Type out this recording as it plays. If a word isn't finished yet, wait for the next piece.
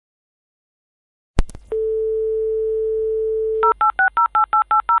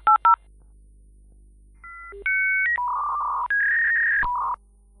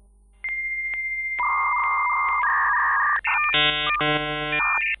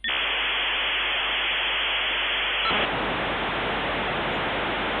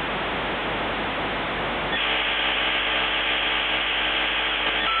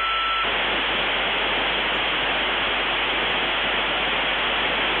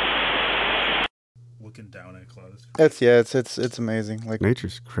looking down at clouds. It's amazing. Like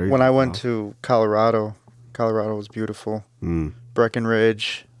nature's crazy. When I went to Colorado was beautiful.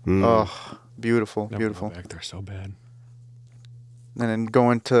 Breckenridge, beautiful, beautiful. Back there so bad. And then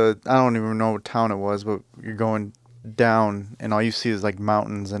going to, I don't even know what town it was, but you're going down and all you see is like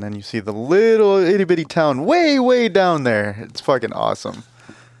mountains, and then you see the little itty bitty town way, way down there. It's fucking awesome.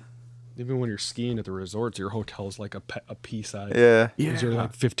 Even when you're skiing at the resorts, your hotel's like a pea size. Yeah. Because you're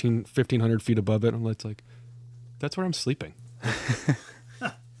like 1,500 feet above it. And it's like, that's where I'm sleeping.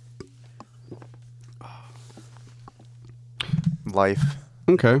 Life.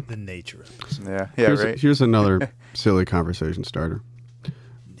 Okay. The nature episode. Yeah, right. Here's another silly conversation starter.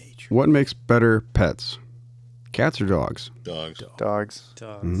 Nature. What makes better pets? Cats or dogs? Dogs.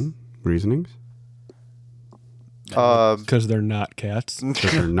 Reasonings? Because they're not cats.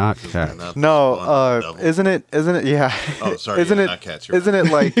 Because they're not cats. No, isn't it? Yeah. Oh, sorry. Isn't it? Not cats. Isn't it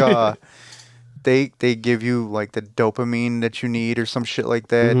like they give you like the dopamine that you need or some shit like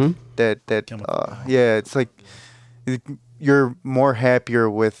that? Yeah, it's like you're more happier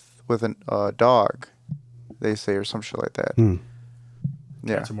with a dog, they say, or some shit like that.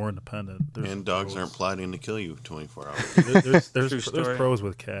 Yeah. Cats are more independent. And dogs aren't plotting to kill you 24 hours. There's pros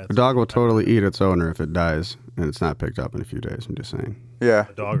with cats. A dog will totally eat its owner if it dies and it's not picked up in a few days. I'm just saying. Yeah.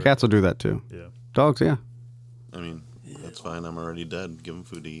 Cats will do that too. Yeah. Dogs, yeah. I mean, that's fine. I'm already dead. Give them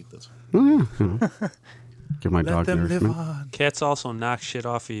food to eat. That's fine. Oh, yeah. Give my dog nourishment. Cats also knock shit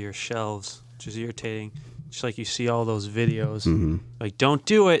off of your shelves, which is irritating. Just like you see all those videos, like don't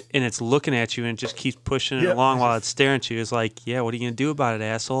do it, and it's looking at you and it just keeps pushing it along while it's staring at you. It's like, yeah, what are you gonna do about it,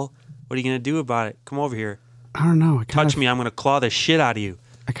 asshole? What are you gonna do about it? Come over here. I don't know. Touch me, I'm gonna claw the shit out of you.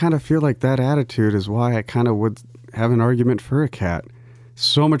 I kind of feel like that attitude is why I kind of would have an argument for a cat.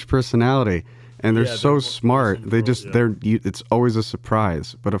 So much personality, and they're so smart. It's always a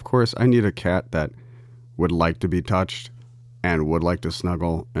surprise. But of course, I need a cat that would like to be touched and would like to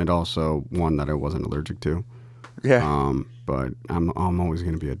snuggle, and also one that I wasn't allergic to. Yeah. But I'm always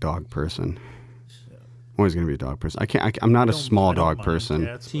going to be a dog person. Always going to be a dog person. I'm not a small dog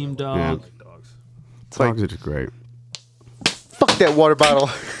person. Team dog. Yeah. Dogs are just great. Fuck that water bottle.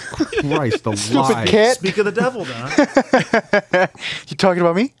 Christ, the Stupid lie. cat. Speak of the devil, Don. You talking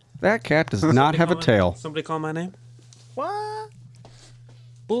about me? That cat does not have a tail. Somebody call my name? What?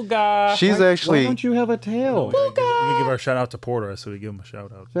 Booga. She's actually. Why don't you have a tail? We can give our shout out to Porter, so we give him a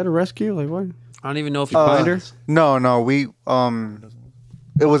shout out. Is that a rescue? Like what? I don't even know if you find her. No. We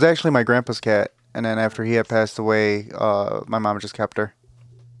it was actually my grandpa's cat, and then after he had passed away, my mom just kept her.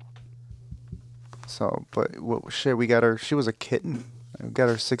 So, but we got her. She was a kitten. We got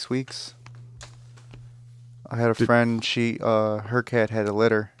her 6 weeks. I had a friend. Her cat had a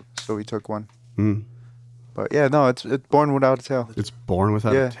litter, so we took one. But yeah, no, it's born without a tail. It's born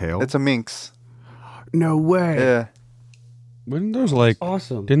without a tail? It's a minx. No way. Yeah. Wasn't those like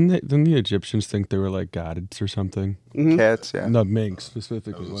awesome? Didn't the Egyptians think they were like gods or something? Cats, yeah. No, minks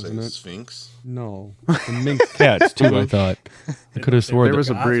specifically, wasn't it? Sphinx? No, the mink cats too. I thought I could have sworn there was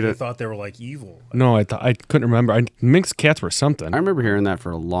a breed. I thought they were like evil. No, I couldn't remember. Minx cats were something. I remember hearing that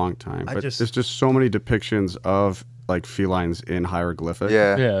for a long time. But there's just so many depictions of like felines in hieroglyphic.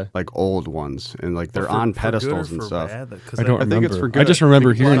 Yeah. Like old ones, and like they're on pedestals and stuff. I don't remember. It's for good. I just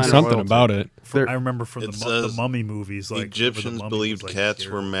remember hearing something about it. I remember from the mummy movies. Like Egyptians believed cats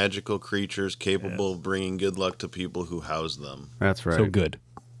were magical creatures capable of bringing good luck to people who housed them. That's right. So good.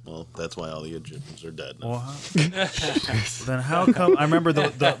 Well, that's why all the Egyptians are dead now. Well, then how come? I remember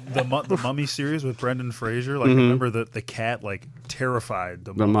the Mummy series with Brendan Fraser. Like, I remember the cat like terrified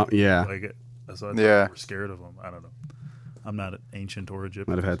the mummy. Yeah. Like, so I thought they were scared of him. I don't know. I'm not ancient or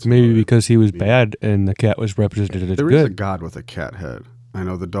Egyptian. Maybe because he was bad and the cat was represented as good. There is a god with a cat head. I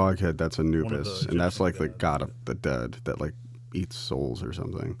know the dog head. That's Anubis, and that's like the god of the dead that like eats souls or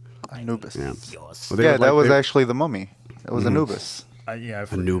something. Anubis. Yeah. Well, that was actually the mummy. It was Anubis.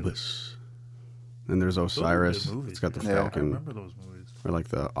 Anubis. And there's Osiris. It's got the falcon. I remember those movies. Or like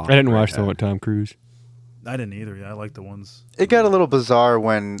the. I didn't watch them with Tom Cruise. I didn't either. Yeah, I like the ones. It got a little bizarre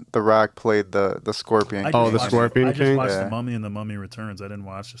when The Rock played the Scorpion King. The Scorpion King? I just watched The Mummy and The Mummy Returns. I didn't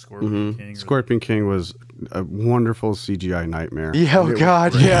watch The Scorpion King. Scorpion King was a wonderful CGI nightmare. Yeah, oh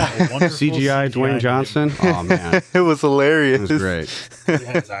God, yeah. CGI Dwayne Johnson? Oh, man. It was hilarious. It was great. He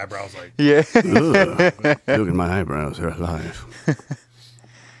had his eyebrows like... Yeah. Look at my eyebrows. They're alive.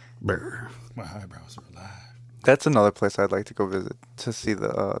 Brr. My eyebrows are alive. That's another place I'd like to go visit, to see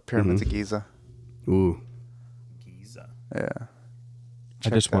the pyramids of Giza. Ooh. Yeah. I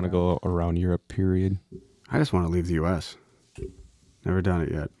just want to go around Europe, period. I just want to leave the U.S. Never done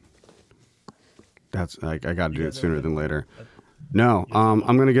it yet. That's like I got to do it sooner than later. No,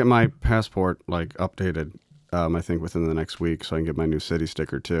 I'm gonna get my passport like updated. I think within the next week, so I can get my new city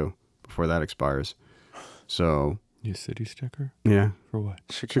sticker too before that expires. So New city sticker? yeah, For what?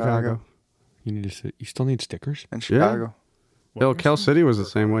 Chicago. You need to. You still need stickers? And Chicago. Well, Cal City was the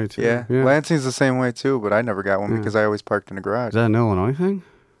same way too. Yeah. Lansing's the same way too, but I never got one because I always parked in the garage. Is that an Illinois thing?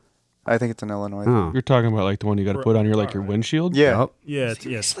 I think it's an Illinois. Oh. You're talking about like the one you got to put on your your windshield? Yeah. Yup. Yeah,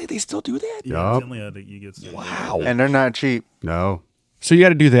 Seriously, they still do that? Yeah, Yup. you get Wow. And they're not cheap. No. So you got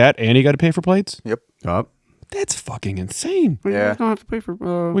to do that, and you got to pay for plates? Yep. Yup. That's fucking insane. Well, Yeah. You don't have to pay for.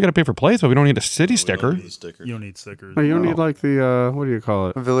 We got to pay for plates, but we don't need a city sticker. You don't need stickers. Oh, you don't need like the what do you call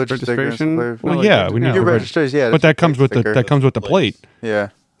it? Village sticker. Registration. Well, like yeah, that. we need Your to registration, yeah. But that comes with sticker. the plate. Yeah.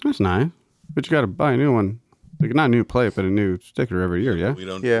 That's nice, but you got to buy a new one. Like not a new plate, but a new sticker every year. Yeah. We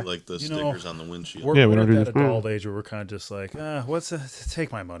don't Yeah. do like the stickers on the windshield. We're, Yeah, we we're don't do at that. that adult age where we're kind of just like,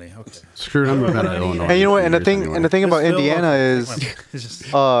 take my money. Okay. Screwed. I'm moving out of Illinois. And you know what? And the years thing, anyway. and the thing about Still, Indiana take my is, money. It's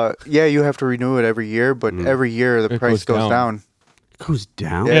just, yeah, you have to renew it every year, but every year the It price goes goes down. Goes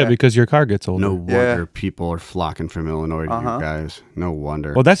down. Yeah, because your car gets older. No wonder Yeah. people are flocking from Illinois to you guys. No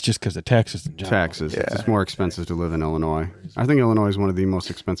wonder. Well, that's just because of taxes in general. Taxes. Yeah. It's more expensive to live in Illinois. I think Illinois is one of the most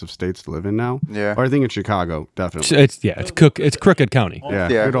expensive states to live in now. Yeah. Or I think in Chicago, definitely. It's Crooked County. Yeah.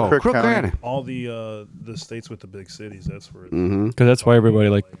 Yeah, Good old Crook Crook County. County. all the states with the big cities. That's where. It's, Because that's why everybody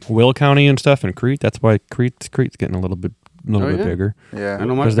like Will County and stuff and Crete. That's why Crete's getting a little bit yeah. bigger. Yeah. I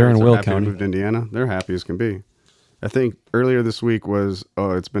know my 'Cause they're in parents are Will happy I County. moved to Indiana. They're happy as can be. I think earlier this week was,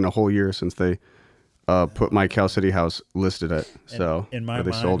 it's been a whole year since they put my Cal City house listed it. So in my or they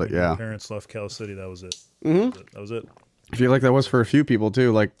mind, sold it, when yeah. my parents left Cal City. That was it. That was it. I feel like that was for a few people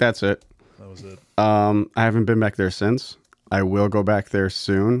too. Like, that's it. That was it. I haven't been back there since. I will go back there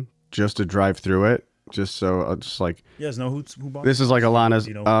soon just to drive through it. Just so I'll just like You guys know who bought this is like Alana's.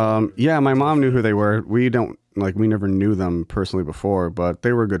 You know, Yeah, my mom knew who they were. We never knew them personally before, but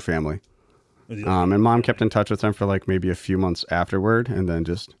they were a good family. And mom kept in touch with them for like maybe a few months afterward, and then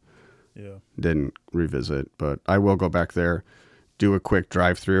just didn't revisit. But I will go back there, do a quick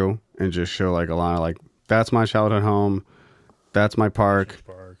drive through, and just show like Alana, like, that's my childhood home, that's my park.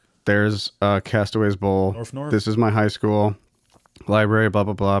 There's Castaways Bowl. North. This is my high school, library, blah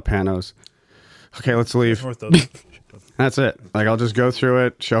blah blah, Panos. Okay, let's leave. North does. That's it. Like, I'll just go through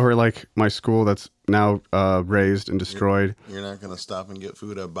it, show her like my school that's now razed and destroyed. You're not gonna stop and get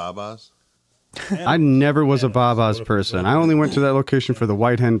food at Baba's? I never was a Baba's person. I only went to that location for the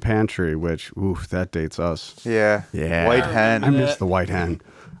White Hen Pantry, which, oof, that dates us. Yeah. Yeah. White Hen. I miss the White Hen.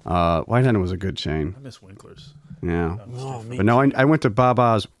 White Hen was a good chain. I miss Winkler's. Yeah. Oh, me But no, I went to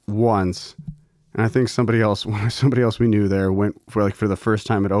Baba's once, and I think somebody else we knew there went for the first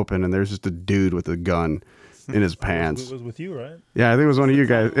time it opened, and there's just a dude with a gun in his pants. It was with you, right? Yeah, I think it was one of you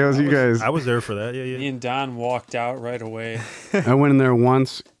guys. It was you guys. I was there for that. Yeah. Me and Don walked out right away. I went in there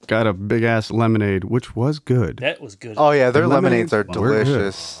once, got a big ass lemonade, which was good. That was good. Oh yeah, their The lemonades are lemonades were good.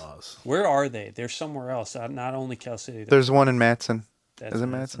 delicious. Where are they? They're somewhere else. Not only Cal City. There's one in Matson. That's is it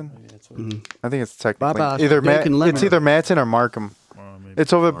Matson? Matson? Maybe that's what I think it's technically Baba's either Dunkin' Lemonade. it's either Matson or Markham. Maybe.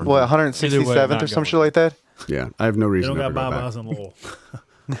 It's over what Either way, 167th not or some going shit like that. Yeah, I have no They reason don't to got go back. Baba's in Lowell.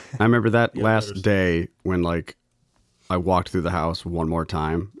 I remember that Yeah, last there's- day when like I walked through the house one more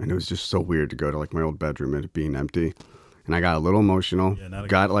time, and it was just so weird to go to like my old bedroom and it being empty. And I got a little emotional, Yeah, not a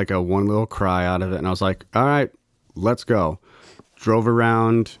got like a one little cry out of it, and I was like, all right, let's go. Drove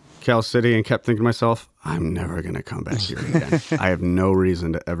around Cal City and kept thinking to myself, I'm never going to come back here again. I have no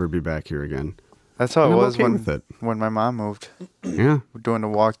reason to ever be back here again. That's how And it I'm was okay with it. when my mom moved. Yeah. Doing the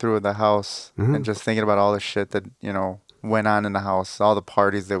walkthrough of the house and just thinking about all the shit that went on in the house, all the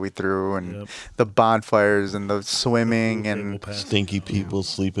parties that we threw, and the bonfires and the swimming and Stinky people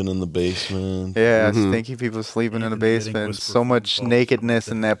sleeping in the basement. stinky people sleeping in the Getting basement. whisper So from much the nakedness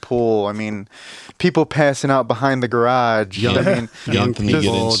in that pool. I mean, people passing out behind the garage. I mean, Anthony just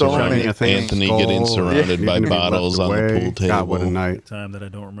getting so many surrounded. things. Anthony getting surrounded by Needing to be left bottles on the away. pool table. God, what a night. Time that I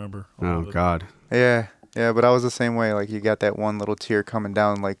don't remember. Oh, God. Yeah, but I was the same way. Like, you got that one little tear coming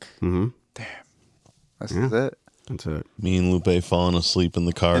down. Like, this is it. That's it. Me and Lupe falling asleep in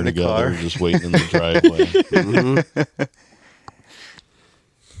the car In the together, car. just waiting in the driveway.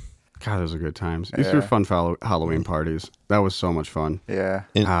 God, those are good times. These were fun Halloween parties. That was so much fun. Yeah.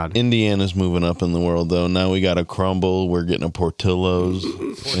 God. Indiana's moving up in the world, though. Now we got a Crumble. We're getting a Portillo's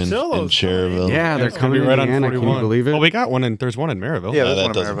in Cherville. Yeah, they're It's gonna coming be right right on Indiana. Can 41. you believe it? Well, we got one, and there's one in Maryville. Yeah, No, there's that one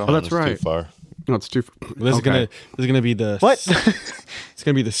in doesn't Maryville. count. that's It's right. too far. No, it's too. This is gonna be the What? It's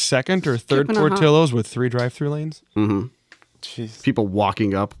gonna be the second or third Skipping a hop. Portillo's with 3 drive-through lanes. Jeez. People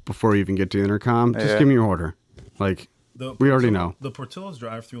walking up before you even get to the intercom. Just Yeah. give me your order. Like, we already know. The Portillo's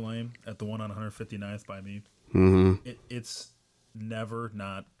drive-through lane at the one on 159th by me. It's never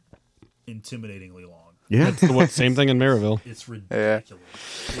not intimidatingly long. Yeah. It's the same thing in Maryville. It's ridiculous.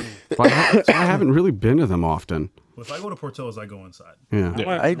 So I haven't really been to them often. Well, if I go to Portillo's, I go inside. Yeah.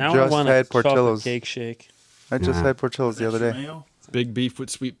 I just had Portillo's. Cake shake. I just had Portillo's the other day. Mayo? Big beef with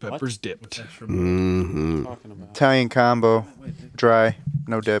sweet peppers dipped. Extra mayo. Talking about. Italian combo, dry,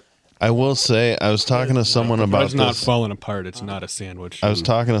 no dip. I will say, I was talking to someone about It's not this. falling apart. It's not a sandwich. I was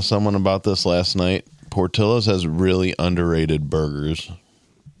talking to someone about this last night. Portillo's has really underrated burgers.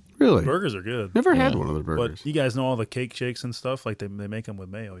 Really? Burgers are good. Never had one of their burgers. But you guys know all the cake shakes and stuff? Like they make them with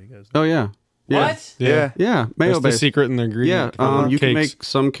mayo. You guys know? Oh, yeah. What? Yeah. Yeah, mayo That's the based. secret in the Yeah, ingredient. you can Cakes. make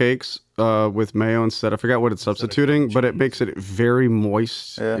some cakes with mayo instead. I forgot what it's substituting, but it makes it very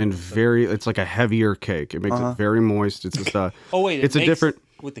moist and very. It's like a heavier cake. It makes it very moist. It's just Oh wait, it's a makes different.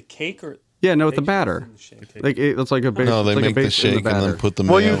 with the cake or Yeah, no, with the batter. Like it's like a base. No, they like make a base the shake in the and batter. then put the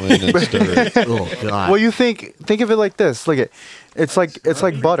mayo in and stir it. Oh God. Well, you think of it like this. Look at, it's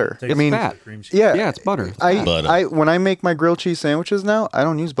like butter. I mean, fat. yeah, Yeah, it's butter. I when I make my grilled cheese sandwiches now, I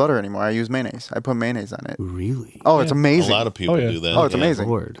don't use butter anymore. I use mayonnaise. I put mayonnaise on it. Really? Oh, it's A amazing. lot of people do that. Oh, it's yeah. amazing.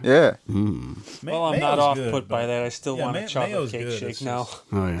 Lord. Yeah. Well, I'm not Mayo's off good, put by but- that. I still Yeah, want a chocolate mayo's cake good. shake It's now. just-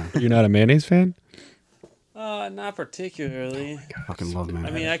 Oh yeah. You're not a mayonnaise fan? Not particularly. Fucking love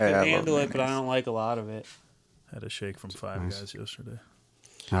mayonnaise. I mean, I could I love handle it, but I mayonnaise. don't like a lot of it. Had a shake from Five Guys yesterday.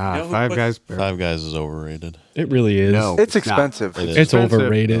 You know who Five puts- Guys. Five Guys is overrated. It really is. No. It's It's not. expensive. It is. It's expensive,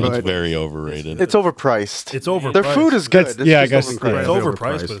 overrated. but- It's very overrated. It's overpriced. It's overpriced. Their food is good. That's- It's yeah, I just guess- overpriced. It's Yeah. overpriced,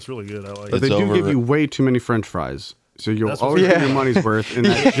 overpriced. but it's really good. I like But it. they It's do give over- you way too many French fries, so you'll That's what- always get Yeah. your money's worth in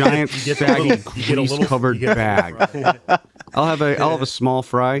that giant, You get the saggy, little- you get a little- grease-covered you get- bag. I'll have a small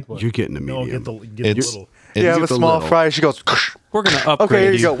fry. You're getting a No, medium. get the It's- little. You have a the small little. fry. She goes. We're gonna upgrade. Okay,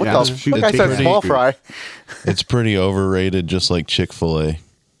 here you go. What Yeah, the shoot fuck? a I said chicken small feet. fry. It's pretty overrated, just like Chick-fil-A.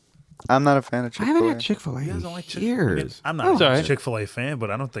 I'm not a fan of I haven't had Chick-fil-A. Chick-fil-A You guys in don't like Chick-fil-A? years. I'm Oh, not it's a alright. Chick-fil-A fan, but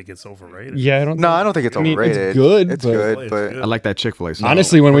I don't think it's overrated. Yeah, I don't. No, I don't think it's I mean, overrated. it's good. It's but good, but I like that Chick-fil-A sauce.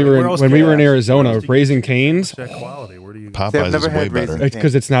 Honestly, when we Where were else when do we you were in get- Arizona, where else do you Raising get Cane's. that quality? Where do you? Popeyes never is way had better. Raising It's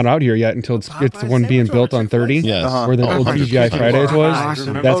because it's not out here yet until it's the Popeyes one being sandwich built or on 30, Yes. where the old 100%. TGI Fridays was.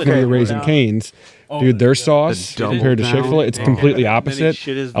 Remember That's that? gonna be Okay. Raising Cane's. Dude, their sauce double compared to down. Chick-fil-A, it's Oh. completely Then he opposite.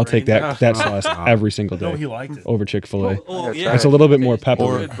 shit his I'll take brains that out. sauce every single No, he day liked it. over Chick-fil-A. Oh, That's yeah. right. It's a little bit more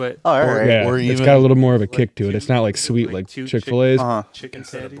peppery. Good, but oh, all right. Yeah, Or it's even- got a little more of a kick to it. It's not like sweet like two Chick-fil-A's. Uh-huh. chicken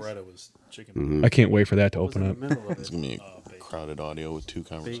Instead of patties. bread, it was chicken. I can't wait for that to open up. It's going to be a crowded audio with two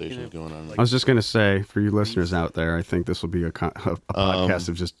conversations going on. I was just gonna say, for you listeners out there, I think this will be a podcast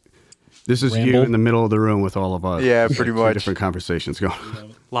of just. This is you Ramble? in the middle of the room with all of us. Yeah, Just pretty two much. different conversations going.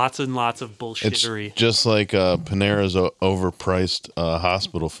 Lots and lots of It's bullshittery. just like Panera's overpriced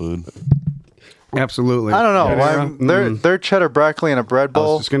hospital food. Absolutely. I don't know. Panera, Why, their cheddar broccoli in a bread I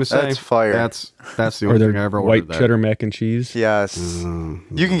bowl. was just gonna say that's fire. That's the Or only thing I their ever white ordered there. cheddar mac and cheese. yes.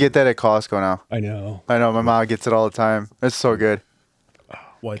 You can get that at Costco now. I know. I know my mom gets it all the time. It's so good.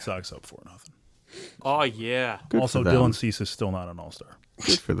 White Sox up 4-0. Oh yeah. Good Also, for them. Dylan Cease is still not an All-Star.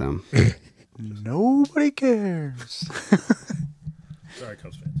 Good for them. Nobody cares. Sorry,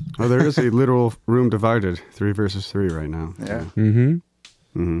 Cubs fans. Oh, there is a literal room divided, 3 versus 3 right now. Yeah.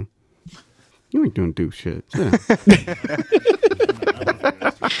 Mm-hmm. You ain't doing do shit. Sit down.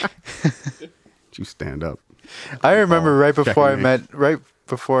 You stand up. I remember right before I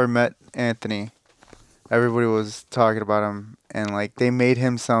Checking met Anthony, everybody was talking about him and like they made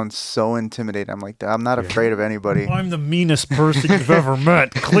him sound so intimidating. I'm like, I'm not afraid of anybody. I'm the meanest person you've ever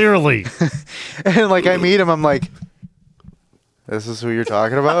met, clearly. And like I meet him, I'm like, this is who you're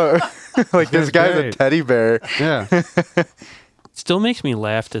talking about? Like this guy's a great. teddy bear. Yeah. Still makes me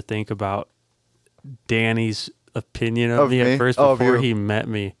laugh to think about Danny's opinion of Of me me? at first Oh, of before you. he met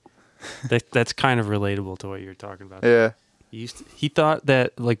me. That's kind of relatable to what you're talking about. Yeah. He thought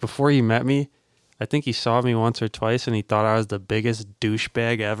that like before he met me, I think he saw me once or twice and he thought I was the biggest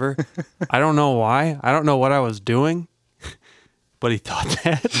douchebag ever. I don't know why. I don't know what I was doing, but he thought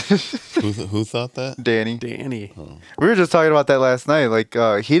that. Who thought that? Danny. Danny. We were just talking about that last night. Like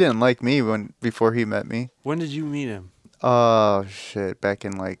he didn't like me before he met me. When did you meet him? Oh shit, back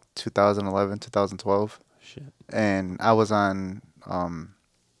in like 2011, 2012. Shit. And I was on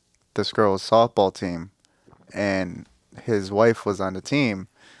this girl's softball team and his wife was on the team.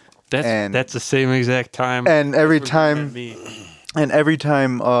 That's the same exact time. And every when you time met me. And every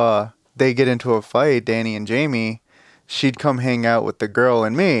time they get into a fight, Danny and Jamie, she'd come hang out with the girl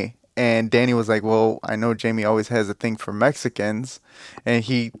and me. And Danny was like, well, I know Jamie always has a thing for Mexicans. And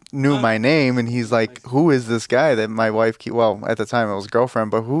he knew my name. And he's like, who is this guy that my wife, well, at the time it was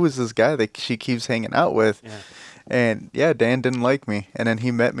girlfriend, but who is this guy that she keeps hanging out with? Yeah. And yeah, Dan didn't like me. And then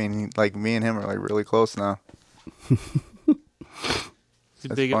he met me and like me and him are like really close now.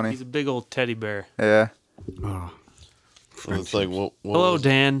 Funny. He's a big old teddy bear. Yeah. Oh, Well, it's like what Hello, was,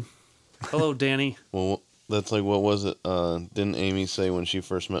 Dan. Hello, Danny. well, that's like what was it? Didn't Amy say when she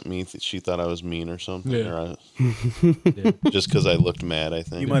first met me she thought I was mean or something? Yeah. Just because I looked mad, I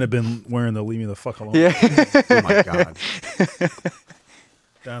think. You might have been wearing the "Leave me the fuck alone." Yeah. oh my God.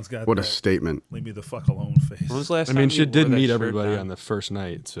 Don's got What a that statement. "Leave me the fuck alone" face. When was the last I time mean, you she did wore that meet shirt, everybody Don? on the first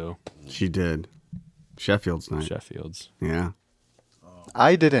night, so She did. Sheffield's night. Sheffield's. Yeah.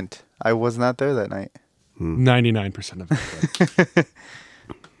 I didn't. I was not there that night. 99% of it.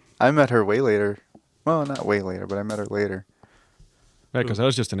 I met her way later. Well, not way later, but I met her later. Right, because that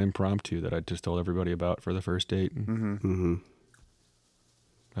was just an impromptu that I just told everybody about for the first date. Mm-hmm.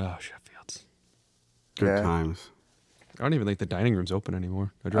 Oh, Sheffield's. Good Yeah. times. I don't even think the dining room's open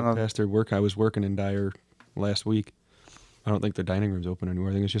anymore. I drove don't- past their work. I was working in Dyer last week. I don't think the dining room's open anymore.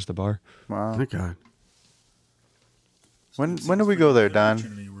 I think it's just the bar. Wow. Thank God. When did we go there, Don?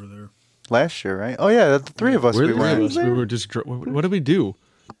 Opportunity we're there. Last year, right? Oh yeah, the three of us. We're We the three of went. us. We were just. What did we do?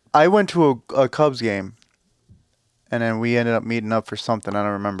 I went to a Cubs game, and then we ended up meeting up for something. I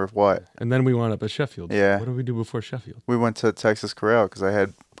don't remember what. And then we wound up at Sheffield. Yeah. What did we do before Sheffield? We went to Texas Corral because I had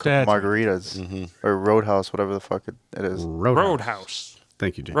a couple That's right. margaritas or Roadhouse, whatever the fuck it is. Roadhouse.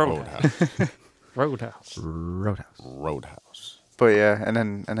 Thank you, Jim. Roadhouse. Roadhouse. Roadhouse. Roadhouse. But yeah, and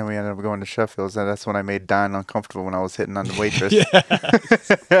then we ended up going to Sheffield's, and that's when I made Don uncomfortable when I was hitting on the waitress.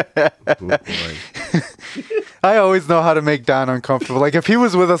 Oh, boy. I always know how to make Don uncomfortable. Like if he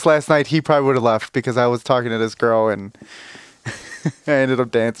was with us last night, he probably would have left because I was talking to this girl and I ended up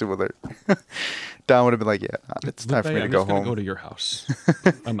dancing with her. Don would have been like, "Yeah, it's time for me to I'm go just gonna home. go to your house.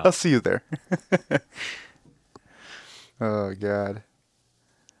 I'm I'll out. see you there." Oh God,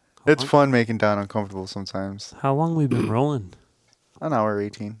 it's fun making Don uncomfortable sometimes. How long we been rolling? An hour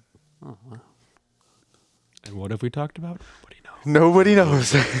 18. And what have we talked about? Nobody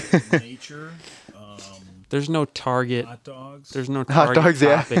knows. Nobody knows. Nature, There's no target. hot dogs. There's no Hot target dogs,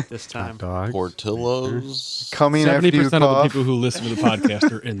 yeah. topic this time. Dogs. Portillo's. Coming after you 70% of the cough. people who listen to the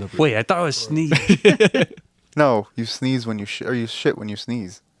podcast are in the room. Wait, I thought it was sneeze. No, you sneeze when you or you shit when you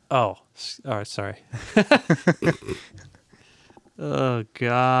sneeze. Oh, all right. Sorry. Oh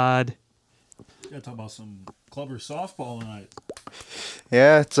God. Gotta talk about some clubber softball tonight.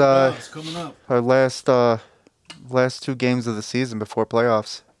 Yeah, it's It's coming up. our last two games of the season before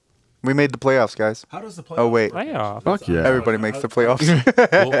playoffs. We made the playoffs, guys. How does the playoffs Oh, wait. work? Playoff. Fuck yeah. Everybody makes the playoffs.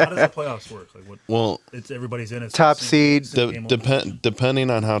 How does the playoffs work? Like what? Well, It's everybody's in it. Top seed. depending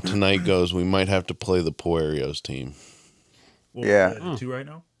on how tonight goes, we might have to play the Puerios team. Yeah. Are they the two right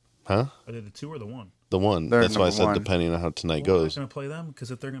now? Huh? Are they the two or the one? The one. They're That's why I number said one. depending on how tonight Well, we're goes. not gonna play them because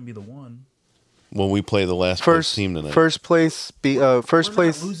if they're gonna be the one, Well, we play the last place team tonight. First place. we're First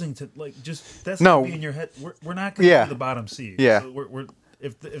place. not losing to like just that's No. gonna be in your head. We're not gonna Yeah. be the bottom seed. Yeah. So we're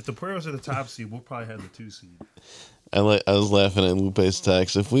if the Pueros are the top seed, we'll probably have the 2 seed. I was laughing at Lupe's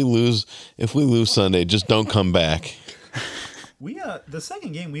text. If we lose Sunday, just don't come back. We the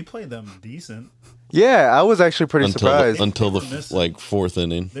second game we played them decent. Yeah, I was actually pretty surprised. Until They the were missing. like fourth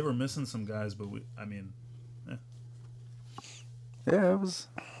inning. They were missing some guys, but Yeah, it was.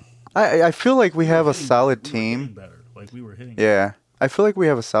 I feel like we have a solid we were hitting team. better. Like we were hitting. Yeah, I feel like we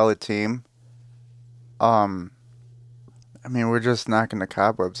have a solid team. I mean, we're just knocking the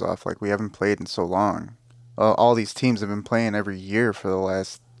cobwebs off. Like we haven't played in so long. All these teams have been playing every year for the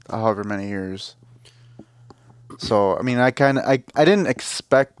last however many years. So I mean, I didn't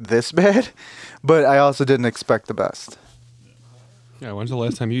expect this bad, but I also didn't expect the best. Yeah, when's the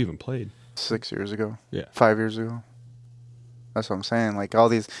last time you even played? 6 years ago. Yeah. 5 years ago. That's what I'm saying. Like all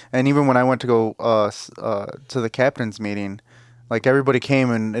these, and even when I went to go to the captain's meeting, like everybody came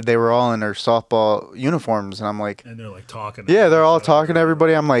and they were all in their softball uniforms, and I'm like, And they're like talking. yeah, they're all talking to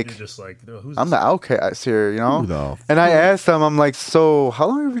everybody. I'm You're like, just like, who's I'm the this? outcast here, you know? Who the And I asked them, I'm like, so how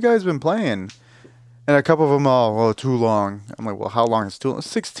long have you guys been playing? And a couple of them, oh, well, too long. I'm like, well, how long is too long?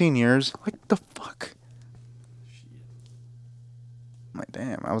 16 years. Like, the fuck? I'm like,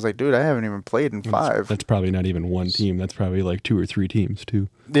 damn. I was like, dude, I haven't even played in 5. That's probably not even one team. That's probably like 2 or 3 teams too.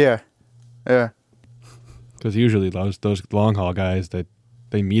 Yeah. Yeah. Because usually those long haul guys that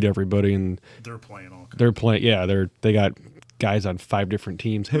they meet everybody and They're playing all. they're playing. Yeah, they got guys on 5 different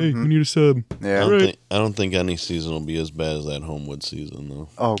teams. Hey, we need a sub. Yeah. I don't think any season will be as bad as that Homewood season though.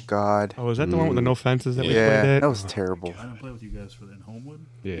 Oh, God. Oh, is that the one with the no fences that we Yeah. played at? That was terrible. I didn't play with you guys in Homewood.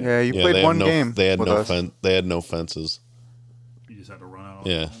 Yeah. Yeah, you Yeah, played they had one no, game They had with no us. They had no fences. You just had to run out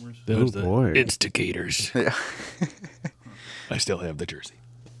all Yeah. the homers. Those Oh, boy. instigators. Yeah. I still have the jersey.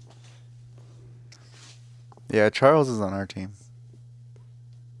 Yeah, Charles is on our team.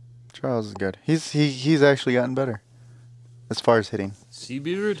 Charles is good. He's actually gotten better. as far as hitting.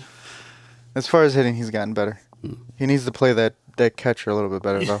 Seabeard? As far as hitting, he's gotten better. He needs to play that catcher a little bit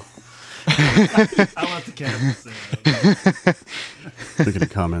better, though. I want the captain to say that. Thinking of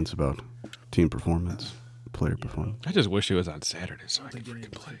comments about team performance, player performance. I just wish it was on Saturday so I could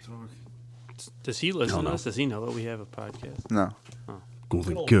freaking play. Does he listen to us? Does he know that we have a podcast? No.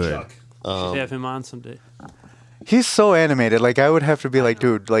 Going good. Should have him on someday. He's so animated. Like, I would have to be like,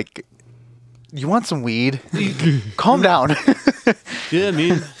 dude, like, you want some weed? Calm down. Yeah,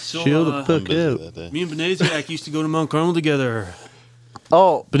 me and Chill the fuck out. Me and Benaziac used to go to Mount Carmel together.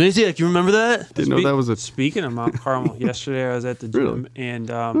 Oh, Benaziac, you remember that? Didn't know that was a... Speaking of Mount Carmel, yesterday I was at the gym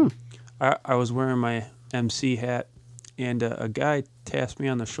and I was wearing my MC hat and a guy tapped me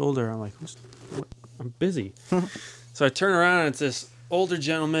on the shoulder. I'm like, I'm busy. So I turn around and it's this older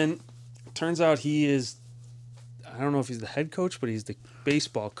gentleman. Turns out he is, I don't know if he's the head coach, but he's the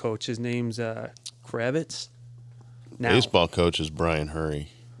baseball coach. His name's Kravitz. Now, Baseball coach is Brian Hurry.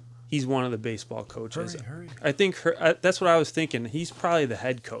 he's one of the baseball coaches. Hurry. I think that's what I was thinking. He's probably the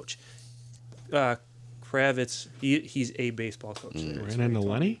head coach. Kravitz, he's a baseball coach. Ran into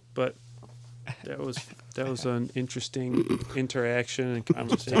Lenny? But that was an interesting interaction and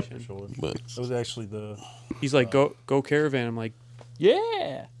conversation. But It was actually He's like, go Caravan. I'm like,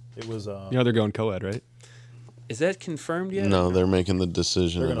 yeah. it was You know they're going co-ed, right? Is that confirmed yet? no, they're making the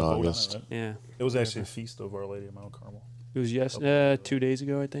decision they're in gonna vote on it, August. right? Yeah. It was actually a feast of Our Lady of Mount Carmel. It was 2 days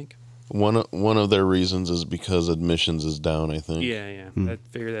ago, I think. One of their reasons is because admissions is down, I think. Yeah. I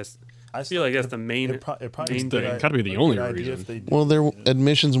figure I feel like that's the main. It probably main is a good thing. i- Gotta be the a only good idea reason. if they did Well, their it.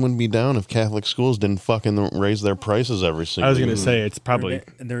 admissions wouldn't be down if Catholic schools didn't fucking raise their prices every single I was year. gonna say it's probably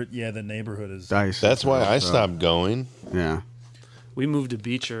The neighborhood is Dice. That's why I stopped going. Yeah. We moved to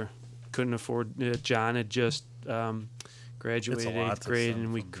Beecher, couldn't afford. John had just graduated It's a lot 8th to grade, send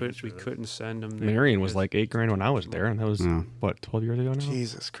and we from Beecher. couldn't send him. There Marion was because- like $8,000 when I was there, and that was Yeah. what 12 years ago now.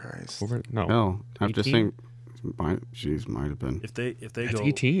 Jesus Christ. No, Hell, I'm just 18? saying. Might have been. if they That's go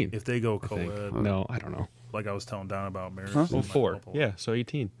 18, if they go I think. co-ed, No, I don't know. like I was telling Don about marriage. Huh? 04, yeah, so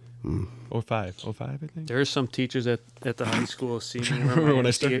 18. 05, I think. There are some teachers at the high school seeing me Remember when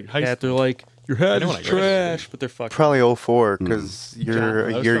I started high They're school? like, your head I know is when I graduated. trash, but they're fucking. Probably 04, because John, you're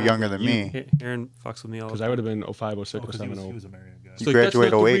I a was year talking younger about than me. Aaron fucks with me all the Because time. I would have been 05, 06, because 07, he 0. was a married guy. It's You like, that's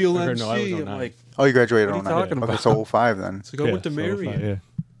graduated not the 08? real Or no, I was MC. I'm 09. like, Oh, you graduated What are on you talking Okay, about? so 05 then. it's like, I went to Marion.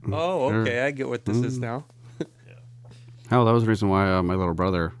 Yeah. Oh, okay, I get what this is now. Hell, that was the reason why my little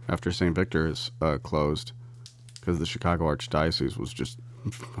brother, after St. Victor's closed, because the Chicago Archdiocese was just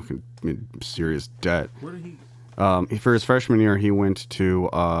fucking in serious debt. Where did he? For his freshman year, he went to.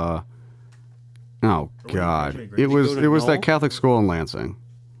 Oh God! graduate? It was go to that Knoll? Catholic school in Lansing,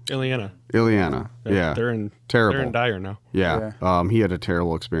 Ileana. Ileana. Yeah, They're in terrible. They're in dire now. Yeah. He had a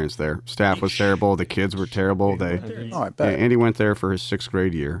terrible experience there. Staff was terrible. The kids were terrible. Oh, I bet. And he went there for his 6th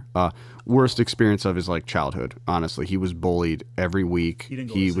grade year. Worst experience of his childhood. Honestly, he was bullied every week. didn't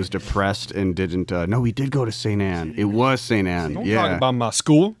go He to was St. Anne. depressed and didn't. No, he did go to St. Anne. It was St. Anne. Don't Yeah. talk about my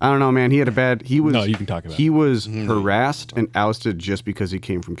school. I don't know, man. He had a bad. He was. No, you can talk about He was harassed and ousted just because he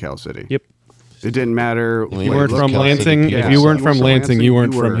came from Cal City. Yep. It didn't matter. Well, what You Yeah, weren't look, from Cal City Lansing. kids. If you weren't You from were Lansing, you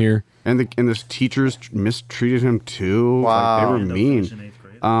weren't you from were. here. And the teachers mistreated him too. Wow. They were Ended up mean. finishing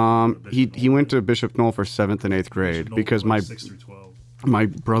 8th grade. He went to Bishop Knoll for 7th and 8th grade Bishop because Knoll my was 6 through 12. my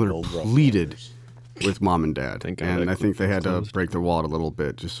brother Old rough pleaded riders. with mom and dad, Thank God and that I think they had to closed. break their wallet a little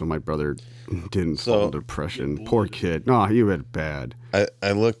bit just so my brother didn't So- fall into depression. Poor kid. No, he had bad.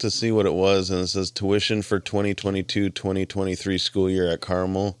 I looked to see what it was, and it says tuition for 2022-2023 school year at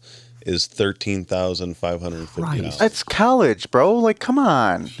Carmel is $13,550. That's college, bro. Like, come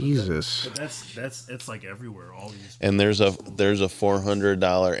on. Jesus. But that's it's like everywhere. All these. And there's a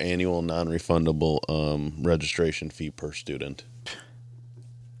 $400 annual non-refundable registration fee per student.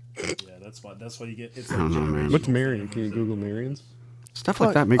 Yeah, that's why you get. It's I don't know, man. generational What's Marion? Can you families. Google Marion's? Stuff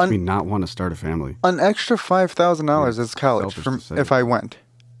like that makes me not want to start a family. An extra $5,000 is college Selfish from to say. if I went.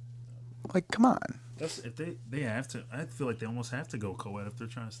 Like, come on. That's if they have to. I feel like they almost have to go co-ed if they're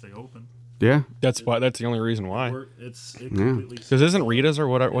trying to stay open. Yeah. That's why. That's the only reason why. It Yeah. completely. Because isn't Rita's or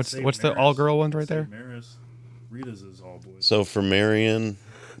what? It's What's St. the Mary's. all girl ones right there? St. Mary's. Rita's is all boys. So for Marion,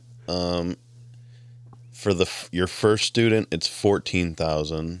 for your first student, it's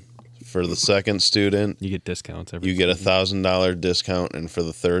 $14,000. For the second student, You get discounts every. you get $1,000 discount, and for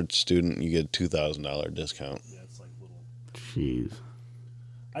the third student, you get a $2,000 discount. Yeah, it's like little. Jeez.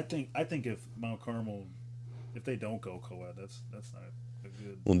 I think if Mount Carmel, if they don't go co-ed, that's not a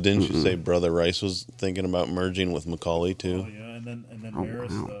good. Well, didn't you say Brother Rice was thinking about merging with Macaulay Oh too? yeah, and then Oh,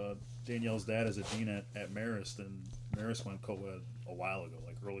 Marist, wow. Danielle's dad is a dean at Marist, and Marist went co-ed a while ago,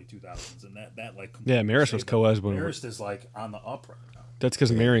 like early 2000s, and that like Yeah, Marist was co-ed when Marist is like on the up right now. That's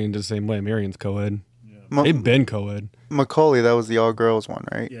because Marion did the same way. Marion's co-ed. Ma- They've been co-ed. Macaulay, that was the all girls one,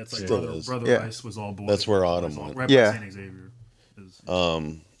 right? Yeah, it's like Still Brother Rice was all boys. That's where Autumn all, went. right Yeah. by St. Xavier.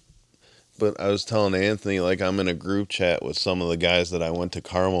 But I was telling Anthony, like, I'm in a group chat with some of the guys that I went to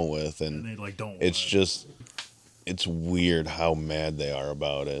Carmel with, and they like don't. it's just, it's weird how mad they are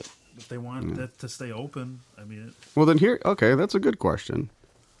about it. If they want that to stay open, I mean. Well, then okay, that's a good question.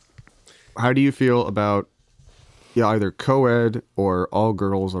 How do you feel about either co-ed or all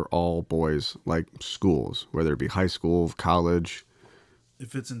girls or all boys, like schools, whether it be high school, college?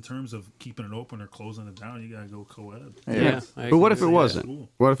 If it's in terms of keeping it open or closing it down, you gotta go co-ed. Yeah. But what if it wasn't?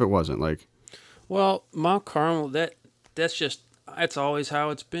 What if it wasn't? Like, Well, Mount Carmel, that's always how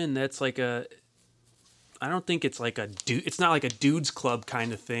it's been. That's like I don't think it's like it's not like a dudes club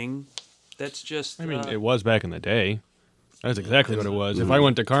kind of thing. That's just. I mean, it was back in the day. That's exactly what it was. If I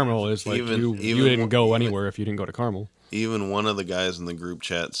went to Carmel, it's like you didn't go anywhere if you didn't go to Carmel. Even one of the guys in the group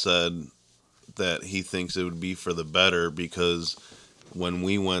chat said that he thinks it would be for the better because when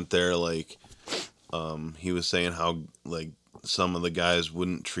we went there, like, he was saying how, like, some of the guys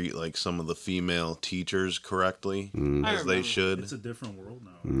wouldn't treat, like, some of the female teachers correctly as they should. It's a different world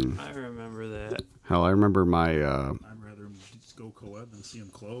now. I remember that. hell, I remember my I'd rather just go co-ed than see them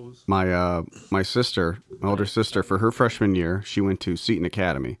close. my sister, my older sister, for her freshman year, she went to Seton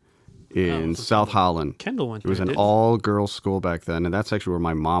Academy in South Holland. Kendall went It was there, an didn't all-girls school back then, and that's actually where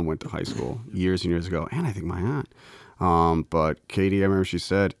my mom went to high school years and years ago, and I think my aunt. But Katie, I remember she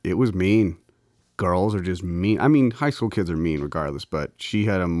said it was mean. Girls are just mean. I mean, high school kids are mean regardless, but she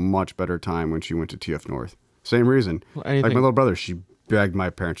had a much better time when she went to TF North. Same reason. Well, like my little brother, she begged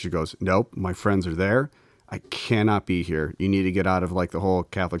my parents. She goes, "Nope, my friends are there. I cannot be here. You need to get out of like the whole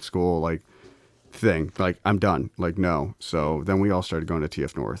Catholic school like thing. Like I'm done. Like no." So then we all started going to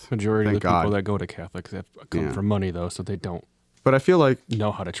TF North. Majority Thank of the people God. that go to Catholics have come for money though, so they don't But I feel like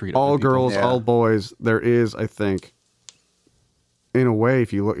know how to treat all other people. girls, Yeah. all boys. There is, I think, in a way,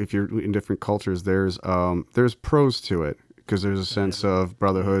 if you're in different cultures, there's pros to it because there's a sense of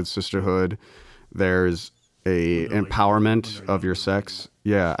brotherhood, sisterhood. There's a empowerment of your sex.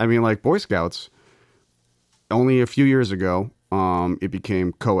 Yeah, I mean, like Boy Scouts. Only a few years ago, it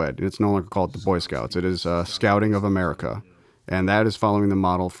became co-ed. It's no longer called the Boy Scouts. It is Scouting of America, and that is following the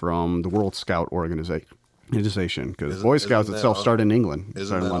model from the World Scout organization. Because Boy Scouts itself started in England. Isn't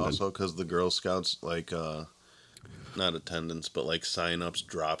Started that in London. also because the Girl Scouts, like, not attendance, but like sign-ups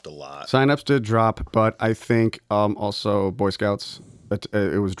dropped a lot? Sign-ups did drop, but I think also Boy Scouts,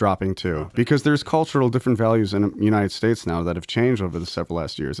 it was dropping too. Because there's cultural different values in the United States now that have changed over the several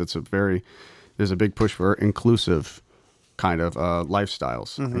last years. There's a big push for inclusive kind of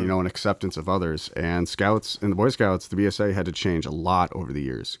lifestyles, and acceptance of others. And Scouts and the Boy Scouts, the BSA had to change a lot over the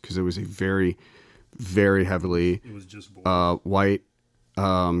years because it was a very, very heavily It was just boys. white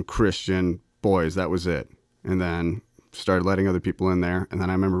Christian boys. That was it. And then started letting other people in there. And then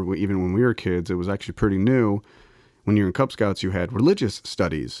I remember even when we were kids, it was actually pretty new. When you were in Cub Scouts, you had religious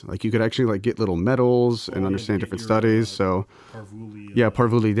studies. Like you could actually like get little medals and understand different studies. So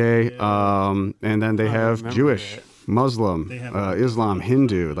Parvuli Day. And then they have Jewish, Muslim, Islam,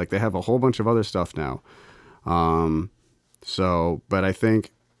 Hindu. Like they have a whole bunch of other stuff now. But I think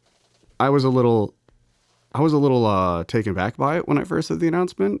I was a little taken back by it when I first heard the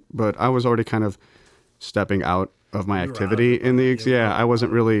announcement. But I was already kind of stepping out of my activity in the I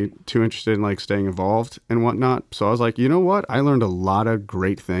wasn't really too interested in like staying involved and whatnot. So I was like, you know what? I learned a lot of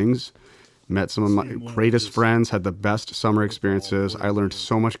great things. Met some of my greatest friends, had the best summer experiences. I learned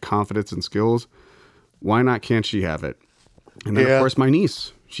so much confidence and skills. Why not can't she have it? And then of course my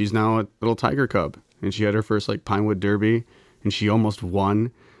niece, she's now a little tiger cub and she had her first like Pinewood Derby and she almost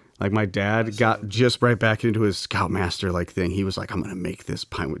won. Like my dad got just right back into his Scoutmaster like thing. He was like, I'm going to make this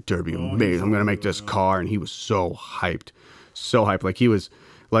Pinewood Derby amazing. I'm going to make this car. And he was so hyped. So hyped. Like he was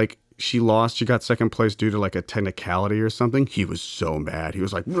like, she lost. She got second place due to like a technicality or something. He was so mad. He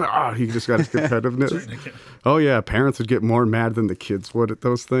was like, "Rah!" He just got his competitiveness. Oh yeah. Parents would get more mad than the kids would at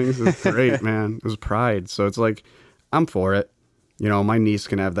those things. It's great, man. It was pride. So it's like, I'm for it. My niece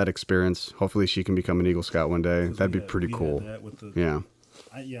can have that experience. Hopefully she can become an Eagle Scout one day. That'd be pretty cool. Yeah.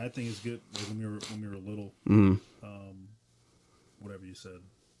 I think it's good. Like when we were little, whatever you said,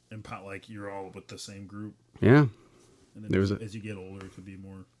 and like you're all with the same group. Yeah. And then as you get older, it could be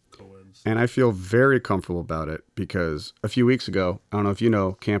more co-eds. And I feel very comfortable about it because a few weeks ago, I don't know if you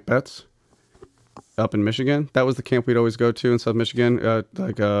know Camp Betts up in Michigan. That was the camp we'd always go to in South Michigan,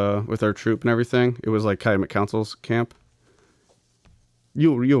 with our troop and everything. It was like Calumet Council's camp.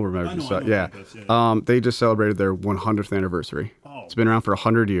 You'll remember this. Yeah. They just celebrated their 100th anniversary. Oh. It's been around for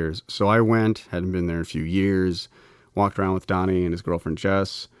 100 years. So I went, hadn't been there in a few years, walked around with Donnie and his girlfriend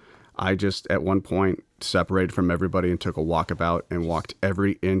Jess. I just at one point separated from everybody and took a walkabout and walked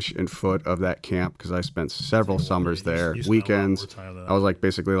every inch and foot of that camp because I spent several summers there, weekends. I was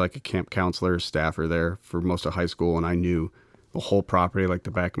basically like a camp counselor, staffer there for most of high school, and I knew the whole property like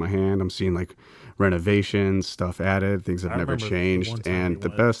the back of my hand. I'm seeing like renovations, stuff added, things have never changed, and the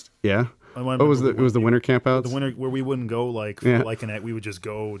best, yeah. It was the winter campouts. The winter where we wouldn't go we would just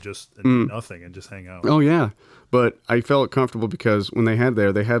go and do nothing and just hang out. Oh yeah, but I felt comfortable because when they had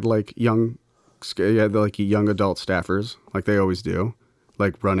like young adult staffers like they always do,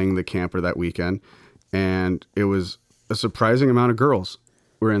 like running the camper that weekend, and it was a surprising amount of girls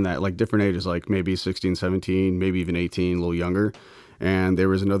were in that, like different ages, like maybe 16, 17, maybe even 18, a little younger, and there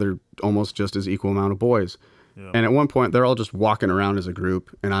was another almost just as equal amount of boys. Yeah. And at one point, they're all just walking around as a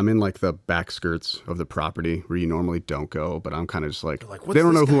group, and I'm in like the back skirts of the property where you normally don't go, but I'm kind of just like they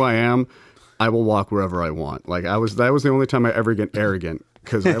don't know who I am. I will walk wherever I want. Like that was the only time I ever get arrogant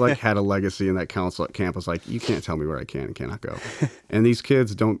because I like had a legacy in that council at camp. I was like, you can't tell me where I can and cannot go. And these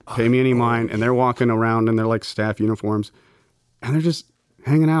kids don't pay me any mind, and they're walking around in their like staff uniforms, and they're just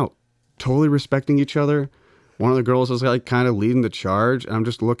hanging out, totally respecting each other. One of the girls was like kind of leading the charge, and I'm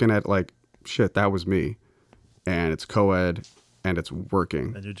just looking at like, shit, that was me. And it's co-ed, and it's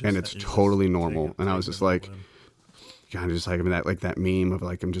working, and it's totally normal. And I was just like, kind of just like that meme of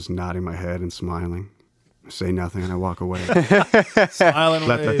like I'm just nodding my head and smiling, I say nothing, and I walk away. Smiling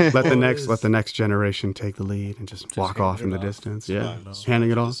let the next generation take the lead and just walk off in the distance. Yeah, handing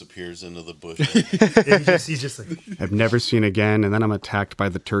it off. Disappears into the bush. He's just like, I've never seen again, and then I'm attacked by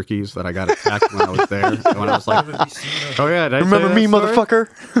the turkeys that I got attacked when I was there. When I was like, oh yeah, remember me, motherfucker?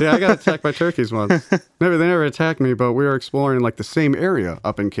 Yeah, I got attacked by turkeys once. They never attacked me, but we were exploring like the same area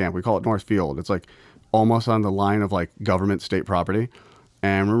up in camp. We call it Northfield. It's like almost on the line of like government state property,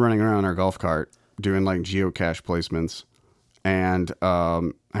 and we're running around our golf cart doing like geocache placements, and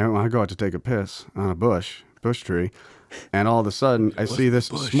I go out to take a piss on a bush tree, and all of a sudden I see this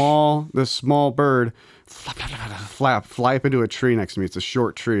small bird fly up into a tree next to me. It's a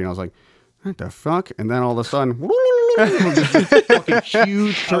short tree, and I was like, what the fuck? And then all of a sudden, this fucking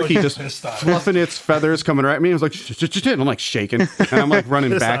huge turkey just fluffing its feathers coming right at me. I was like, shit, and I'm like shaking, and I'm like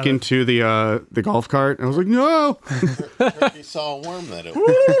running back into the golf cart, and I was like, no. Turkey saw a worm that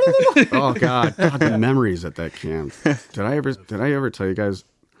it. Oh God, the memories at that camp. Did I ever tell you guys?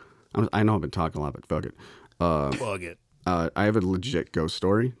 I know I've been talking a lot, but fuck it. Plug it. I have a legit ghost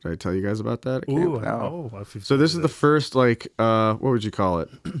story. Did I tell you guys about that? So this is the first, like, what would you call it?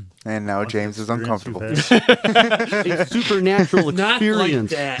 And now James is uncomfortable. A supernatural experience. Not like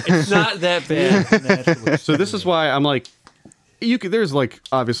that. It's not that bad. So this is why I'm like, there's like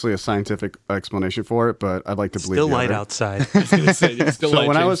obviously a scientific explanation for it, but I'd like to believe still light outside. I was gonna say, it's still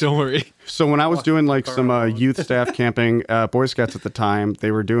light, James, don't worry. So when I was doing like some youth staff camping, Boy Scouts at the time,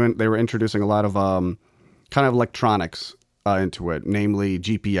 they were introducing a lot of kind of electronics into it, namely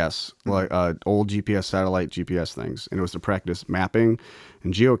GPS, like old GPS, satellite GPS things, and it was to practice mapping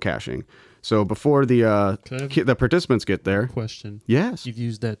and geocaching. So before the participants get there, question. Yes, You've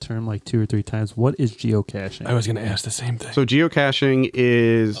used that term like 2 or 3 times. What is geocaching? I was going to ask the same thing. So geocaching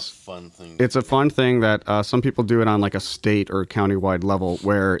is a fun thing. It's a fun thing that some people do it on like a state or county-wide level,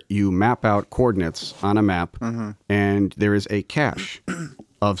 where you map out coordinates on a map, and there is a cache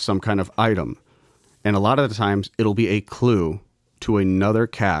of some kind of item. And a lot of the times, it'll be a clue to another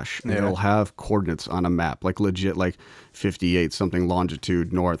cache, and it'll have coordinates on a map, like legit, like 58 something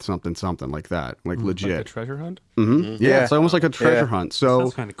longitude north, something like that, like legit. Like a treasure hunt. Yeah, it's almost like a treasure hunt.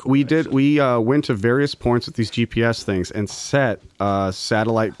 So cool, we went to various points with these GPS things and set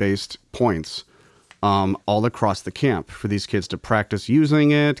satellite-based points all across the camp for these kids to practice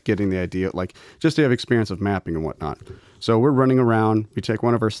using it, getting the idea, like just to have experience of mapping and whatnot. So we're running around. We take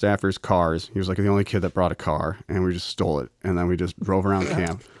one of our staffers' cars. He was like the only kid that brought a car, and we just stole it. And then we just drove around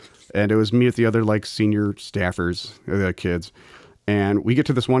camp. And it was me with the other like senior staffers, the kids. And we get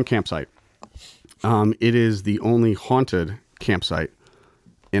to this one campsite. It is the only haunted campsite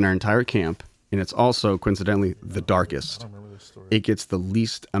in our entire camp, and it's also coincidentally the darkest. It gets the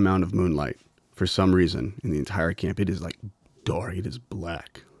least amount of moonlight for some reason in the entire camp. It is like dark. It is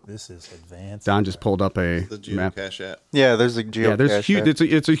black. This is advanced. Don just pulled up the map. geocache app. Yeah, there's a geocache. Yeah, there's huge. app.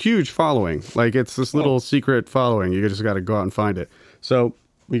 It's a huge following. Like it's this little secret following. You just got to go out and find it. So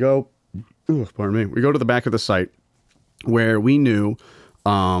we go. Pardon me. We go to the back of the site where we knew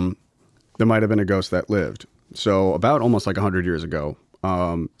there might have been a ghost that lived. So about almost like 100 years ago.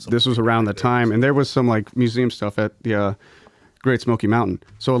 This was around the time, and there was some like museum stuff at the Great Smoky Mountain.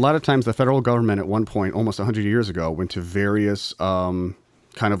 So a lot of times the federal government at one point, almost 100 years ago, went to various kind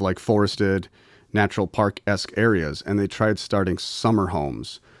of like forested, natural park-esque areas, and they tried starting summer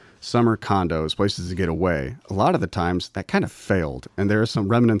homes, summer condos, places to get away. A lot of the times that kind of failed, and there are some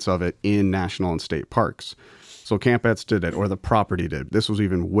remnants of it in national and state parks. So campettes did it, or the property did. This was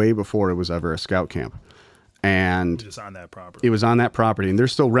even way before it was ever a scout camp. And it was on that property. It was on that property, and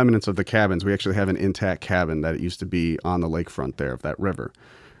there's still remnants of the cabins. We actually have an intact cabin that it used to be on the lakefront there of that river.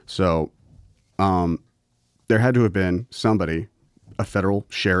 So there had to have been somebody, a federal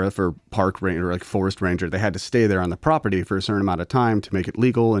sheriff or park ranger, or like forest ranger. They had to stay there on the property for a certain amount of time to make it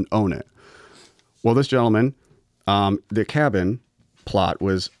legal and own it. Well, this gentleman, the cabin plot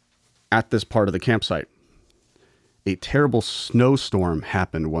was at this part of the campsite. A terrible snowstorm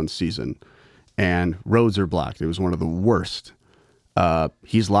happened one season, and roads are blocked. It was one of the worst.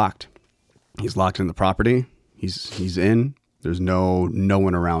 He's locked. He's locked in the property. He's in. There's no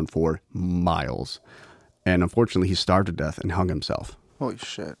one around for miles. And unfortunately, he starved to death and hung himself. Holy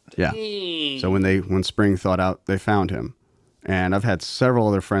shit. Yeah. So when spring thawed out, they found him. And I've had several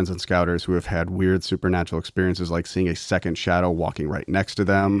other friends and scouters who have had weird supernatural experiences, like seeing a second shadow walking right next to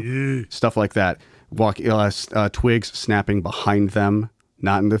them, stuff like that. Twigs snapping behind them,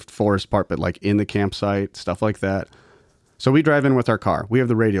 not in the forest part, but like in the campsite, stuff like that. So we drive in with our car. We have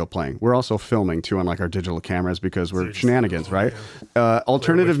the radio playing. We're also filming too on like our digital cameras because we're shenanigans, right?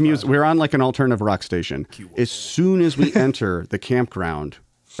 Alternative music. We're on like an alternative rock station. As soon as we enter the campground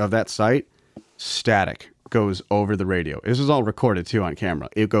of that site, static goes over the radio. This is all recorded too on camera.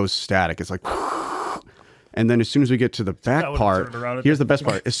 It goes static. It's like, and then as soon as we get to the back part, here's the best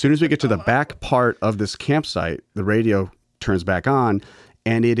part. As soon as we get to the back part of this campsite, the radio turns back on,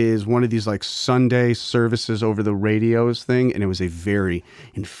 and it is one of these like Sunday services over the radios thing. And it was a very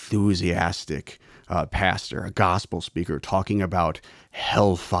enthusiastic pastor, a gospel speaker, talking about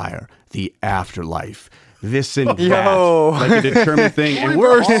hellfire, the afterlife, this and that, like a determined thing. And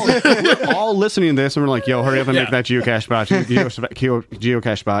we're all listening to this, and we're like, yo, hurry up and make that geocache spot,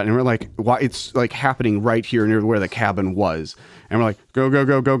 geocache spot. And we're like, why? It's like happening right here near where the cabin was. And we're like, go, go,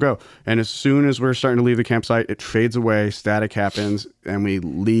 go, go, go. And as soon as we're starting to leave the campsite, it fades away, static happens, and we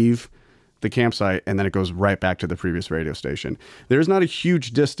leave the campsite, and then it goes right back to the previous radio station. There's not a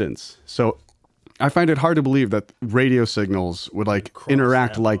huge distance. So I find it hard to believe that radio signals would like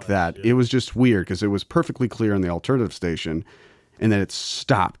interact like that. Yeah. It was just weird because it was perfectly clear on the alternative station, and then it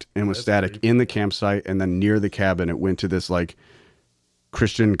stopped and was static in the campsite, and then near the cabin it went to this like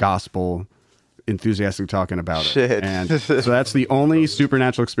Christian gospel enthusiastic talking about it. And so that's the only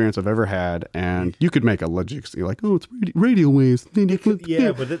supernatural experience I've ever had. And you could make a logic, you're like, oh, it's radio waves.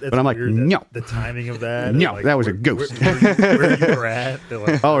 Yeah, but I'm like, no. The timing of that. No, like, that was a ghost. Where you were at.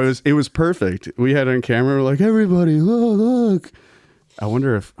 Like, it was perfect. We had it on camera. We're like, everybody, oh, look. I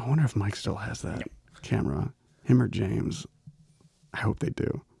wonder if Mike still has that camera. Him or James. I hope they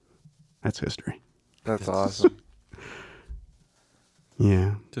do. That's history. That's awesome.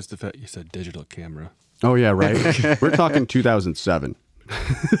 Yeah. Just the fact you said digital camera. Oh, yeah, right? We're talking 2007.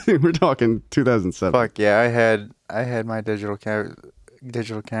 We're talking 2007. Fuck, yeah. I had my digital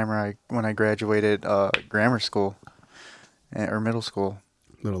camera when I graduated grammar school or middle school.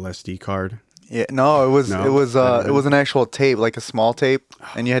 Little SD card. Yeah, no, it was an actual tape, like a small tape,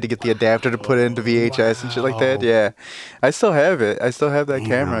 and you had to get the adapter to put it into VHS and shit like that. Yeah, I still have it. I still have that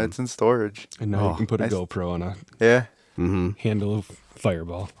camera. It's in storage. And now you can put a GoPro on a handle of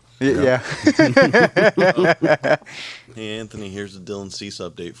Fireball. Yeah. Hey, Anthony, here's the Dylan Cease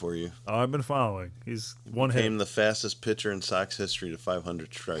update for you. Oh, I've been following. He's one hit. Became the fastest pitcher in Sox history to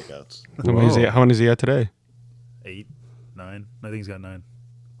 500 strikeouts. How many is he at today? 8, 9. I think he's got 9.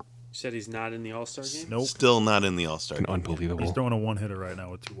 You said he's not in the All-Star game? Nope. Still not in the All-Star game. Unbelievable. He's throwing a one-hitter right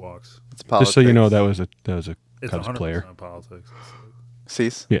now with 2 walks. It's politics. Just so you know, that was a It's Cubs 100% player. politics.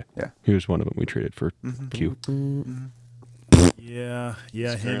 Cease? Yeah. Yeah. He was one of them we traded for Q. Mm-hmm. Yeah,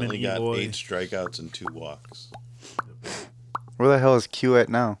 He's him and currently got E-Boy. 8 strikeouts and 2 walks. Where the hell is Q at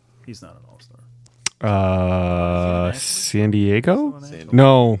now? He's not an All-Star. San Diego? San Diego.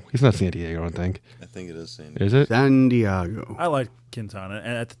 No, he's not San Diego, I don't think. I think it is San Diego. Is it? San Diego. I like Quintana,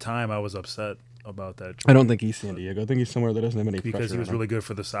 and at the time I was upset about that I don't think he's San Diego. I think he's somewhere that doesn't have any because pressure he was on him. really good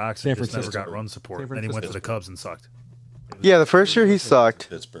for the Sox San and just never Francisco. got run support. San Then he went to Francisco. the Cubs and sucked. Yeah, the first year he sucked.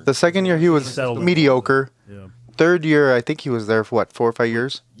 Pittsburgh. The second year he was Settled. mediocre. Yeah. Third year, I think he was there for what, 4 or 5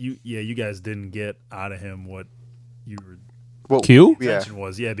 years? You guys didn't get out of him what you were Well, Q? Yeah. intention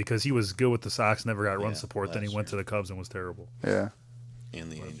was. Yeah, because he was good with the Sox, never got run Yeah, support. Then he last went to the Cubs and was terrible. Yeah.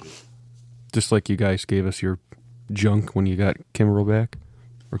 And the Angels. Just like you guys gave us your junk when you got Kimbrel back.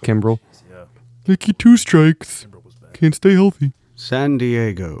 Or Kimbrel. Yeah, Like you 2 strikes. Kimbrel was bad. Can't stay healthy. San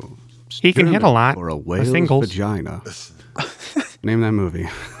Diego. He can hit a lot. Or a with whale's singles. vagina. Name that movie.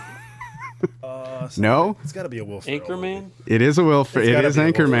 No? It's got to be a Will Ferrell. Anchorman? It is a Will Ferrell. It is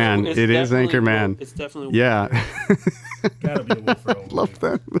Anchorman. It's It is definitely Anchorman. It's definitely Yeah. Got to be a Will Ferrell. Love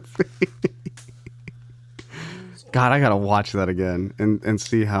that movie. God, I gotta watch that again and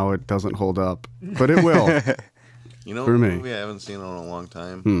see how it doesn't hold up. But it will. You know, For a me. movie I haven't seen in a long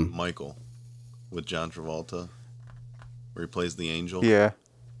time? Michael, with John Travolta, where he plays the angel. Yeah,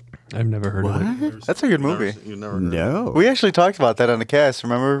 I've never heard of it. that's a good movie. You've never heard of it? No. We actually talked about that on the cast.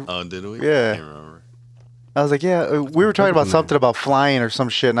 Remember? Oh, did we? Yeah. I can't remember. I was like, yeah, we were talking about something about flying or some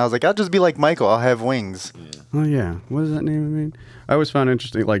shit, and I was like, I'll just be like Michael. I'll have wings. Oh yeah. What does that name mean? I always found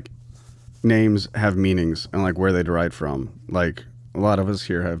interesting, like, names have meanings and like where they derive from. Like a lot of us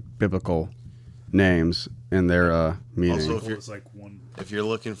here have biblical names and their meaning. Also, It's like one. if you're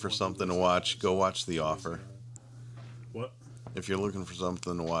looking for something to watch, go watch The Offer. What? If you're looking for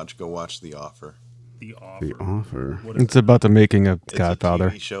something to watch, go watch The Offer. The Offer. The Offer. What is It's about the making of It's Godfather.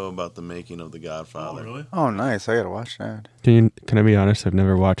 a TV show about the making of The Godfather. Oh, really? Oh, nice. I gotta watch that. Can I be honest? I've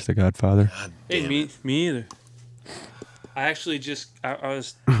never watched The Godfather. God Hey, damn me it. either. I actually I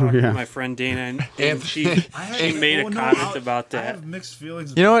was talking yeah. to my friend Dana, and she made a comment about I that. have mixed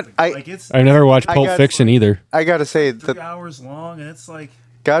feelings. You know about what? it. Like it's I never watched I Pulp got- Fiction either. I gotta say 3 that hours long, and it's like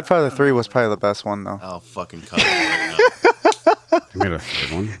Godfather 3 was probably the best one though. I'll fucking cut it right I made a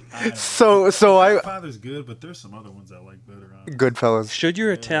third one. So I Father's good, but there's some other ones I like better. Goodfellas. Should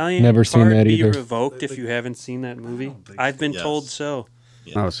your Italian Never seen card that be either. revoked if you haven't seen that movie? don't think I've been Yes. told so.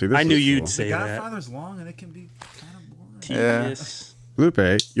 Oh, see, this I knew is you'd cool. say that. Godfather's long, and it can be kind of boring. Tedious. Lupe,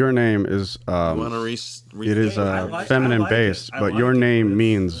 your name is now. You want to it is I like- feminine I like based, it. I but like your it, name but it's-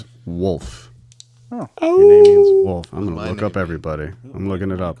 means wolf. Oh. Your name means wolf. I'm gonna my look name up mean? everybody. I'm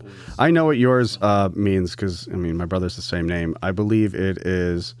looking it up. I know what yours means because I mean my brother's the same name. I believe it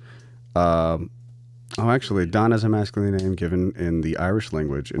is. Actually, Don is a masculine name given in the Irish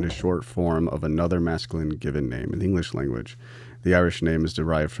language in a short form of another masculine given name in the English language. The Irish name is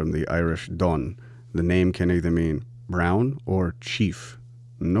derived from the Irish Don. The name can either mean brown or chief,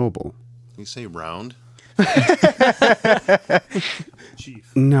 noble. You say round?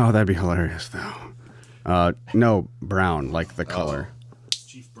 Chief. No, that'd be hilarious though. No, brown, like the color.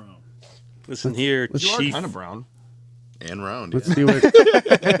 Chief Brown. Listen here, Chief. kind of brown. And round, Let's yeah. see what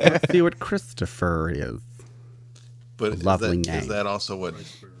let's see what Christopher is. But lovely is name. that also what...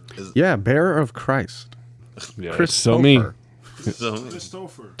 Yeah, bearer of Christ. Yeah, Chris so me. So,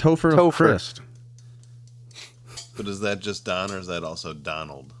 Christopher. Topher of Topher. Christ. but is that just Don or is that also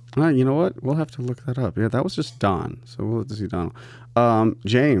Donald? You know what? We'll have to look that up. Yeah, that was just Don. So we'll have to see Donald.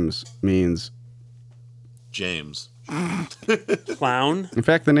 James means. James. Clown. In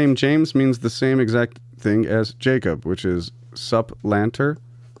fact, the name James means the same exact thing as Jacob, which is supplanter,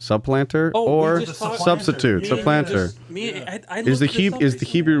 Oh, we or just talked- substitute. Yeah, Supplanter. I Is the looked this up is the recently.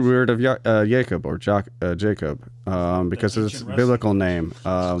 Hebrew word of Jacob or Jacob because it's a biblical name.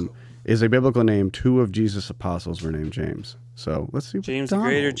 Is a biblical name. 2 of Jesus' apostles were named James. So let's see. What James the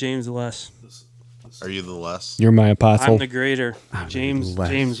Donald- Greater, James the Less. Are you the less? You're my apostle. I'm the Greater. James Less.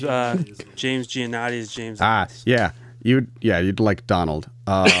 James Giannotti is James. Yeah. You'd like Donald.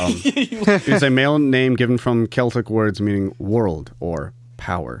 It's a male name given from Celtic words meaning world or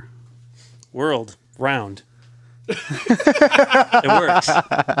power. World round. It works.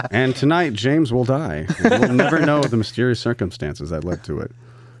 And tonight, James will die. We'll never know the mysterious circumstances that led to it.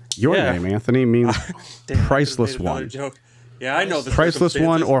 Your Yeah. name, Anthony, means Damn, I priceless could've made another one. joke. Yeah, I know the Priceless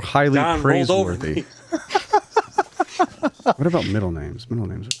one or highly Don rolled over praiseworthy. me. What about middle names? Middle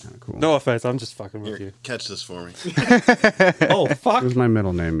names are kind of cool. No offense, I'm just fucking with Here, you. catch this for me. Oh fuck. What does my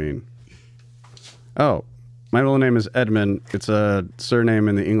middle name mean? Oh, my middle name is Edmund. It's a surname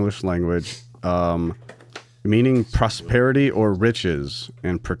in the English language, meaning prosperity or riches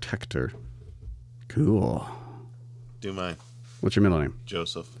and protector. Cool. Do mine. What's your middle name?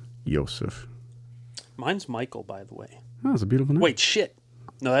 Joseph. Joseph. Mine's Michael, by the way. Oh, that's a beautiful name. Wait, shit.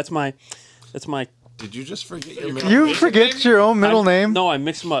 No, that's my. Did you just forget your middle You forget your own middle name? No, I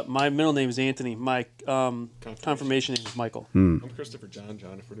mixed them up. My middle name is Anthony. My confirmation name is Michael. I'm Christopher John,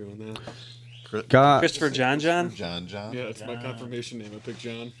 if we're doing that. God, Christopher John. John. Yeah, it's my confirmation name. I picked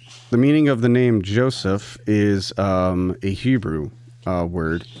John. the meaning of the name Joseph is a Hebrew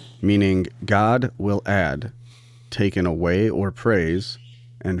word meaning God will add, taken away or praise,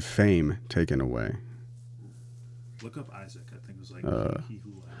 and fame taken away. Look up Isaac. I think it was like he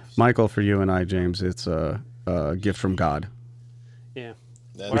who laughs. Michael, for you and I, James, it's a gift from God. Yeah.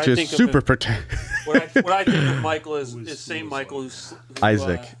 which is super protect. What I think of Michael is Saint Michael, who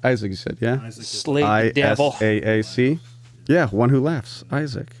Isaac. Isaac, you said, yeah? slayed the devil. Isaac. Yeah, one who laughs.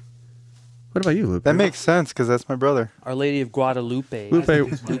 Isaac. What about you, Lupe? That makes sense because that's my brother. Our Lady of Guadalupe.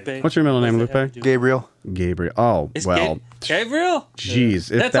 Lupe, what's your middle name, Lupe? Gabriel. Gabriel. Oh, well. Gabriel?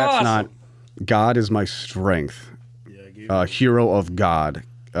 Jeez, if that's awesome. not God is my strength. Hero of God.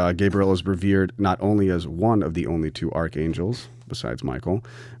 Gabriel is revered not only as one of the only two archangels, besides Michael,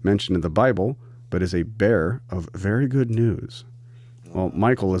 mentioned in the Bible, but is a bearer of very good news. Well,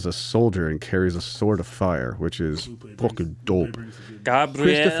 Michael is a soldier and carries a sword of fire, which is fucking dope. Gabriel.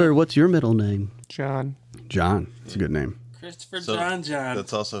 Christopher, what's your middle name? John. John. It's a good name. Christopher So John.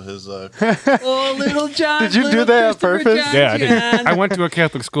 That's also his. Oh, little John. Did you do that on purpose? Yeah, I did. I went to a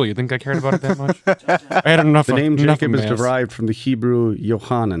Catholic school. You think I cared about it that much? I had enough. The name enough Jacob is mass. derived from the Hebrew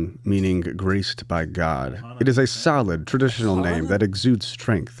Yohanan, meaning graced by God. It is a solid, traditional name that exudes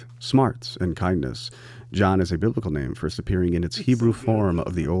strength, smarts, and kindness. John is a biblical name, first appearing in its Hebrew form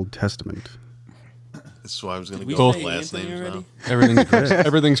of the Old Testament. Swibes going to We go say with last Anthony names already? now.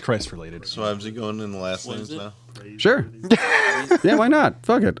 Everything's Christ related. Swibes, you going in the last names now? Sure. Yeah, why not?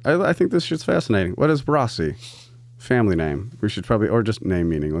 Fuck it. I think this shit's fascinating. What is Rossi? Family name. We should probably, or just name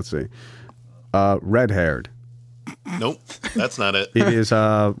meaning. Let's see. Red-haired. Nope, that's not it. It is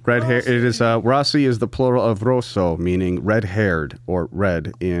red hair. It is Rossi is the plural of rosso, meaning red-haired or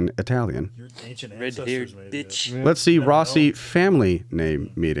red in Italian. Red-haired bitch. Let's see Rossi family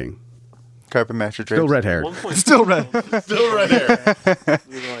name meeting. Carpet matcher drapes. Still red-haired. Still red. Still right here.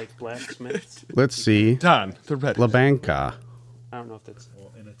 We were like blacksmiths. Let's see Don, the red. La Banca. I don't know if that's.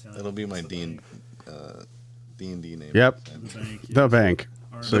 That'll be my D&D name. Yep. The bank.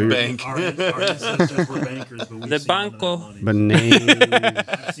 So The you're bank. Our ancestors were bankers, but we've The seen none of banco. that money.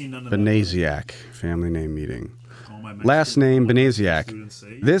 I've seen none of that. Benasiak family name meeting. All my Last name Benasiak. students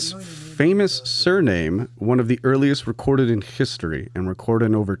say, This famous surname, one of the earliest recorded in history, and recorded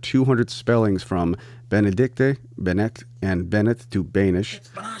in over 200 spellings from Benedicte, Benet, and Bennett to Banish,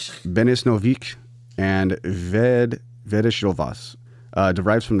 Benisnovik, and Vedishovas,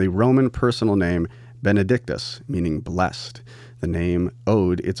 derives from the Roman personal name Benedictus, meaning blessed. The name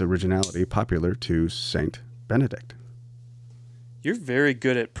owed its originality popular to Saint Benedict. You're very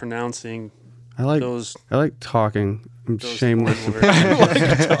good at pronouncing I like those. talking. I'm Those shameless. words.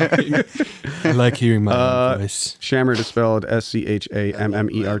 I like hearing my own voice. Schammert is spelled Schammert.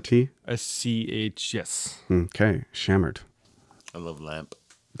 SCH, yes. Okay, Schammert. I love lamp.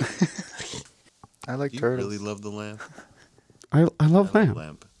 I like You turtles. really love the lamp? I love I love lamp.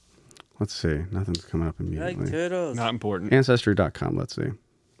 lamp. Let's see. Nothing's coming up Like immediately. turtles. Not important. Ancestry.com. Let's see. You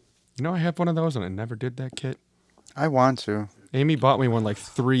know, I have one of those and I never did that kit. I want to. Amy bought me one like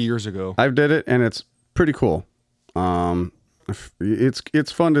 3 years ago. I did it, and it's pretty cool.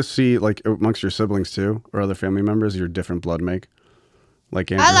 It's fun to see, like, amongst your siblings too, or other family members, your different blood make. Like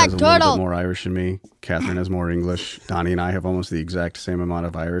Andrew has a little bit more Irish than me. Catherine has more English. Donnie and I have almost the exact same amount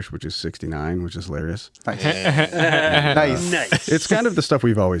of Irish, which is 69, which is hilarious. Nice. Nice. It's kind of the stuff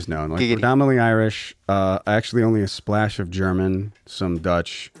we've always known. Like Giggity. predominantly Irish, actually only a splash of German, some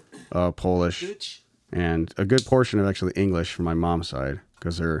Dutch, Polish, and a good portion of actually English from my mom's side,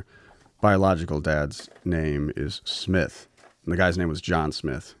 because her biological dad's name is Smith. And the guy's name was John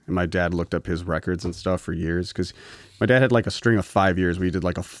Smith. And my dad looked up his records and stuff for years, because my dad had like a string of 5 years where he did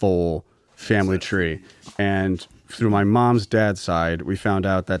like a full family tree. And through my mom's dad's side, we found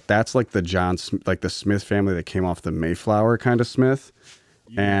out that that's like the the Smith family that came off the Mayflower kind of Smith.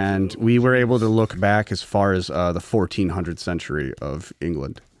 And we were able to look back as far as the 1400th century of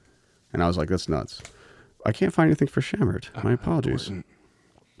England. And I was like, that's nuts. I can't find anything for Schammert. My apologies.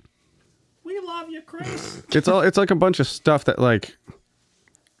 We love you, Chris. It's like a bunch of stuff that like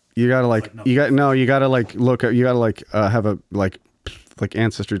you gotta like you gotta like look at, you gotta like have a like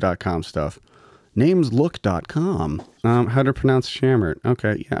ancestry.com stuff. Nameslook.com. How to pronounce Schammert.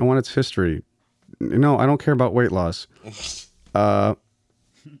 Okay, yeah, I want its history. No, I don't care about weight loss. Oh,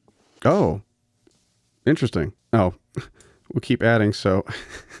 interesting. Oh, we'll keep adding. So,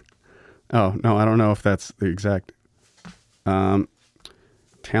 oh no, I don't know if that's the exact.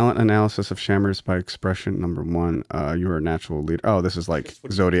 Talent analysis of Schammers by expression. Number 1, you are a natural leader. Oh, this is like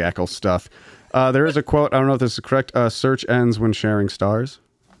zodiacal stuff. There is a quote. I don't know if this is correct. Search ends when sharing stars.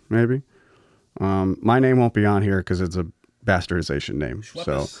 Maybe. My name won't be on here because it's a bastardization name.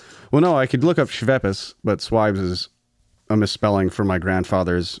 So, well, no, I could look up Schweppes, but Swibes is a misspelling for my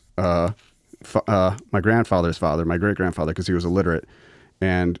grandfather's, my father, my great grandfather, because he was illiterate,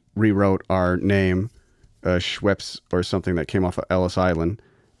 and rewrote our name, Schweppes, or something that came off of Ellis Island.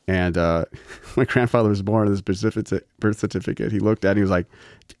 And my grandfather was born on this birth certificate. He looked at it, he was like,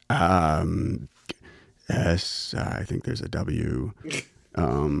 S, I think there's a W.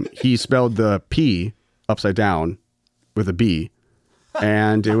 He spelled the P upside down with a B,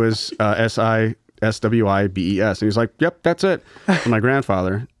 and it was SISWIBES. And he was like, yep, that's it. So my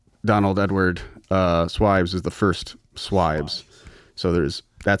grandfather, Donald Edward Swibes, is the first Swibes. So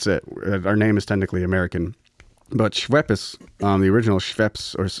that's it. Our name is technically American. But Schweppes, the original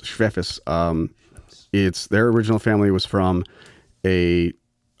Schweppes or Schweffes, it's their original family was from a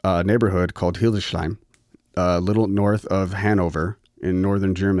neighborhood called Hildesheim, a little north of Hanover in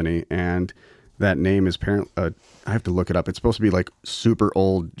northern Germany, and that name is I have to look it up. It's supposed to be like super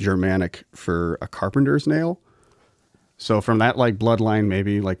old Germanic for a carpenter's nail. So from that like bloodline,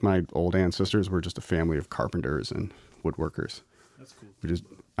 maybe like my old ancestors were just a family of carpenters and woodworkers. That's cool.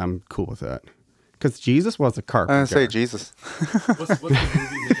 I'm cool with that. Because Jesus was a carpenter. I'm going to say Jesus. What's the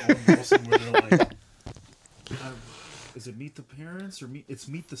movie with Owen Wilson where they're like, is it Meet the Parents or it's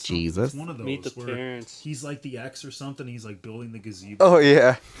Meet the Son? Jesus. It's one of those. Meet the where Parents. He's like the ex or something. He's like building the gazebo. Oh,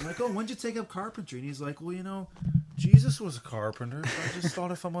 yeah. I'm like, when'd you take up carpentry? And he's like, well, Jesus was a carpenter. So I just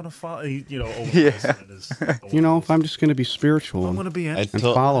thought if I'm going to follow, Owen Wilson is if I'm just going to be spiritual I'm going to be and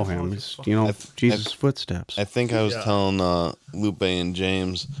follow him, Jesus' footsteps. I think I was telling Lupe and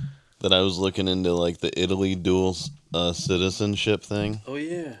James that I was looking into like the Italy dual citizenship thing. Oh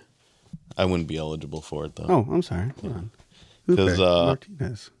yeah. I wouldn't be eligible for it though. Oh, I'm sorry. Hold on. Because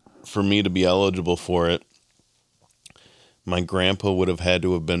Martinez. for me to be eligible for it, my grandpa would have had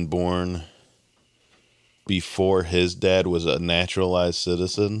to have been born before his dad was a naturalized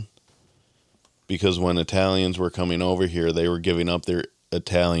citizen. Because when Italians were coming over here, they were giving up their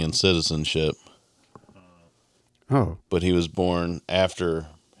Italian citizenship. Oh. But he was born after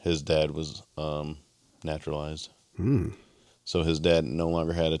his dad was naturalized. So his dad no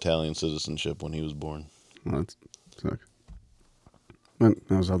longer had Italian citizenship when he was born. Well, that sucks. That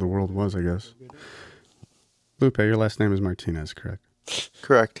was how the world was, I guess. Lupe, your last name is Martinez, correct?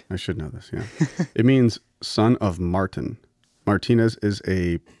 Correct. I should know this, yeah. It means son of Martin. Martinez is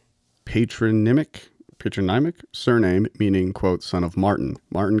a patronymic surname meaning, quote, son of Martin.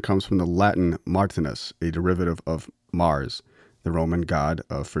 Martin comes from the Latin Martinus, a derivative of Mars, the Roman god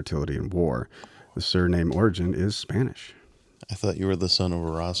of fertility and war. The surname origin is Spanish. I thought you were the son of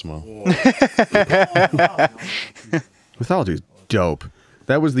Erasmo. Mythology is dope.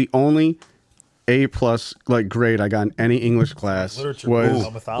 That was the only A+ grade I got in any English class. Literature.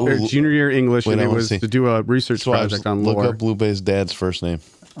 Was junior year English, and it was to do a research project on lore. Look up Lupe's dad's first name.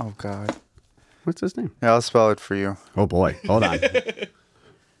 Oh, God. What's his name? Yeah, I'll spell it for you. Oh, boy. Hold on.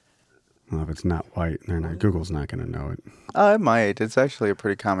 Well, if it's not white, Google's not going to know it. It might. It's actually a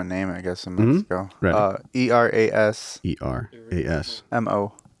pretty common name, I guess, in Mexico. Right. ERAS. ERAS.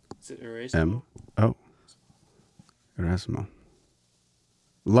 MO. Is it Erasmo? MO. Erasmo.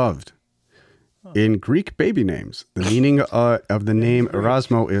 Loved. In Greek baby names, the meaning of the name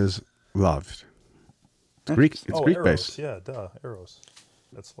Erasmo is loved. It's Greek. It's Greek Eros. based. Yeah, duh. Eros.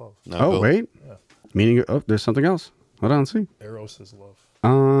 That's love. No, Bill. Wait. Yeah. Meaning. Oh, there's something else. Hold on. See. Eros is love.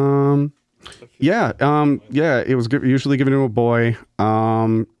 Yeah. It was usually given to a boy.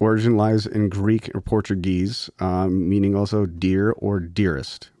 Origin lies in Greek or Portuguese, meaning also dear or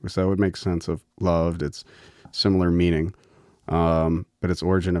dearest. So that would make sense of loved. It's similar meaning. But its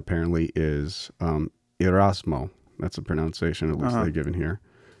origin apparently is Erasmo. That's the pronunciation, at least they've given here.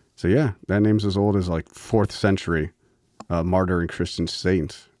 So yeah, that name's as old as like 4th century martyr and Christian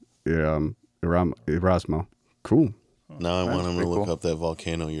saint, Erasmo. Cool. Now I want him to look cool. up that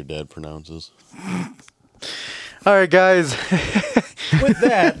volcano your dad pronounces. All right, guys. With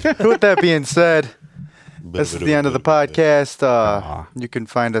that being said, this is the end of the podcast. You can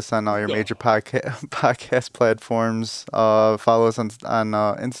find us on all your major podcast platforms. Follow us on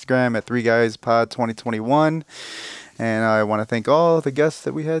Instagram at 3GuysPod2021. And I want to thank all the guests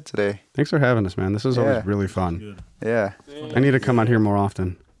that we had today. Thanks for having us, man. This is always really fun. Yeah. I need to come out here more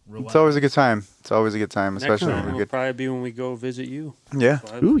often. It's always a good time. Especially when we will get. probably be when we go visit you. Yeah.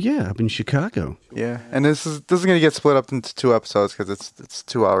 Ooh, yeah, up in Chicago. Yeah, and this is gonna get split up into 2 episodes because it's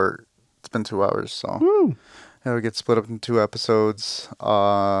 2 hour. It's been 2 hours, so Woo. it'll get split up into 2 episodes.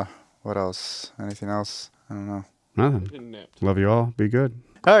 What else? Anything else? I don't know. Nothing. Love you all. Be good.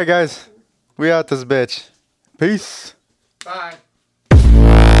 All right, guys, we out this bitch. Peace. Bye.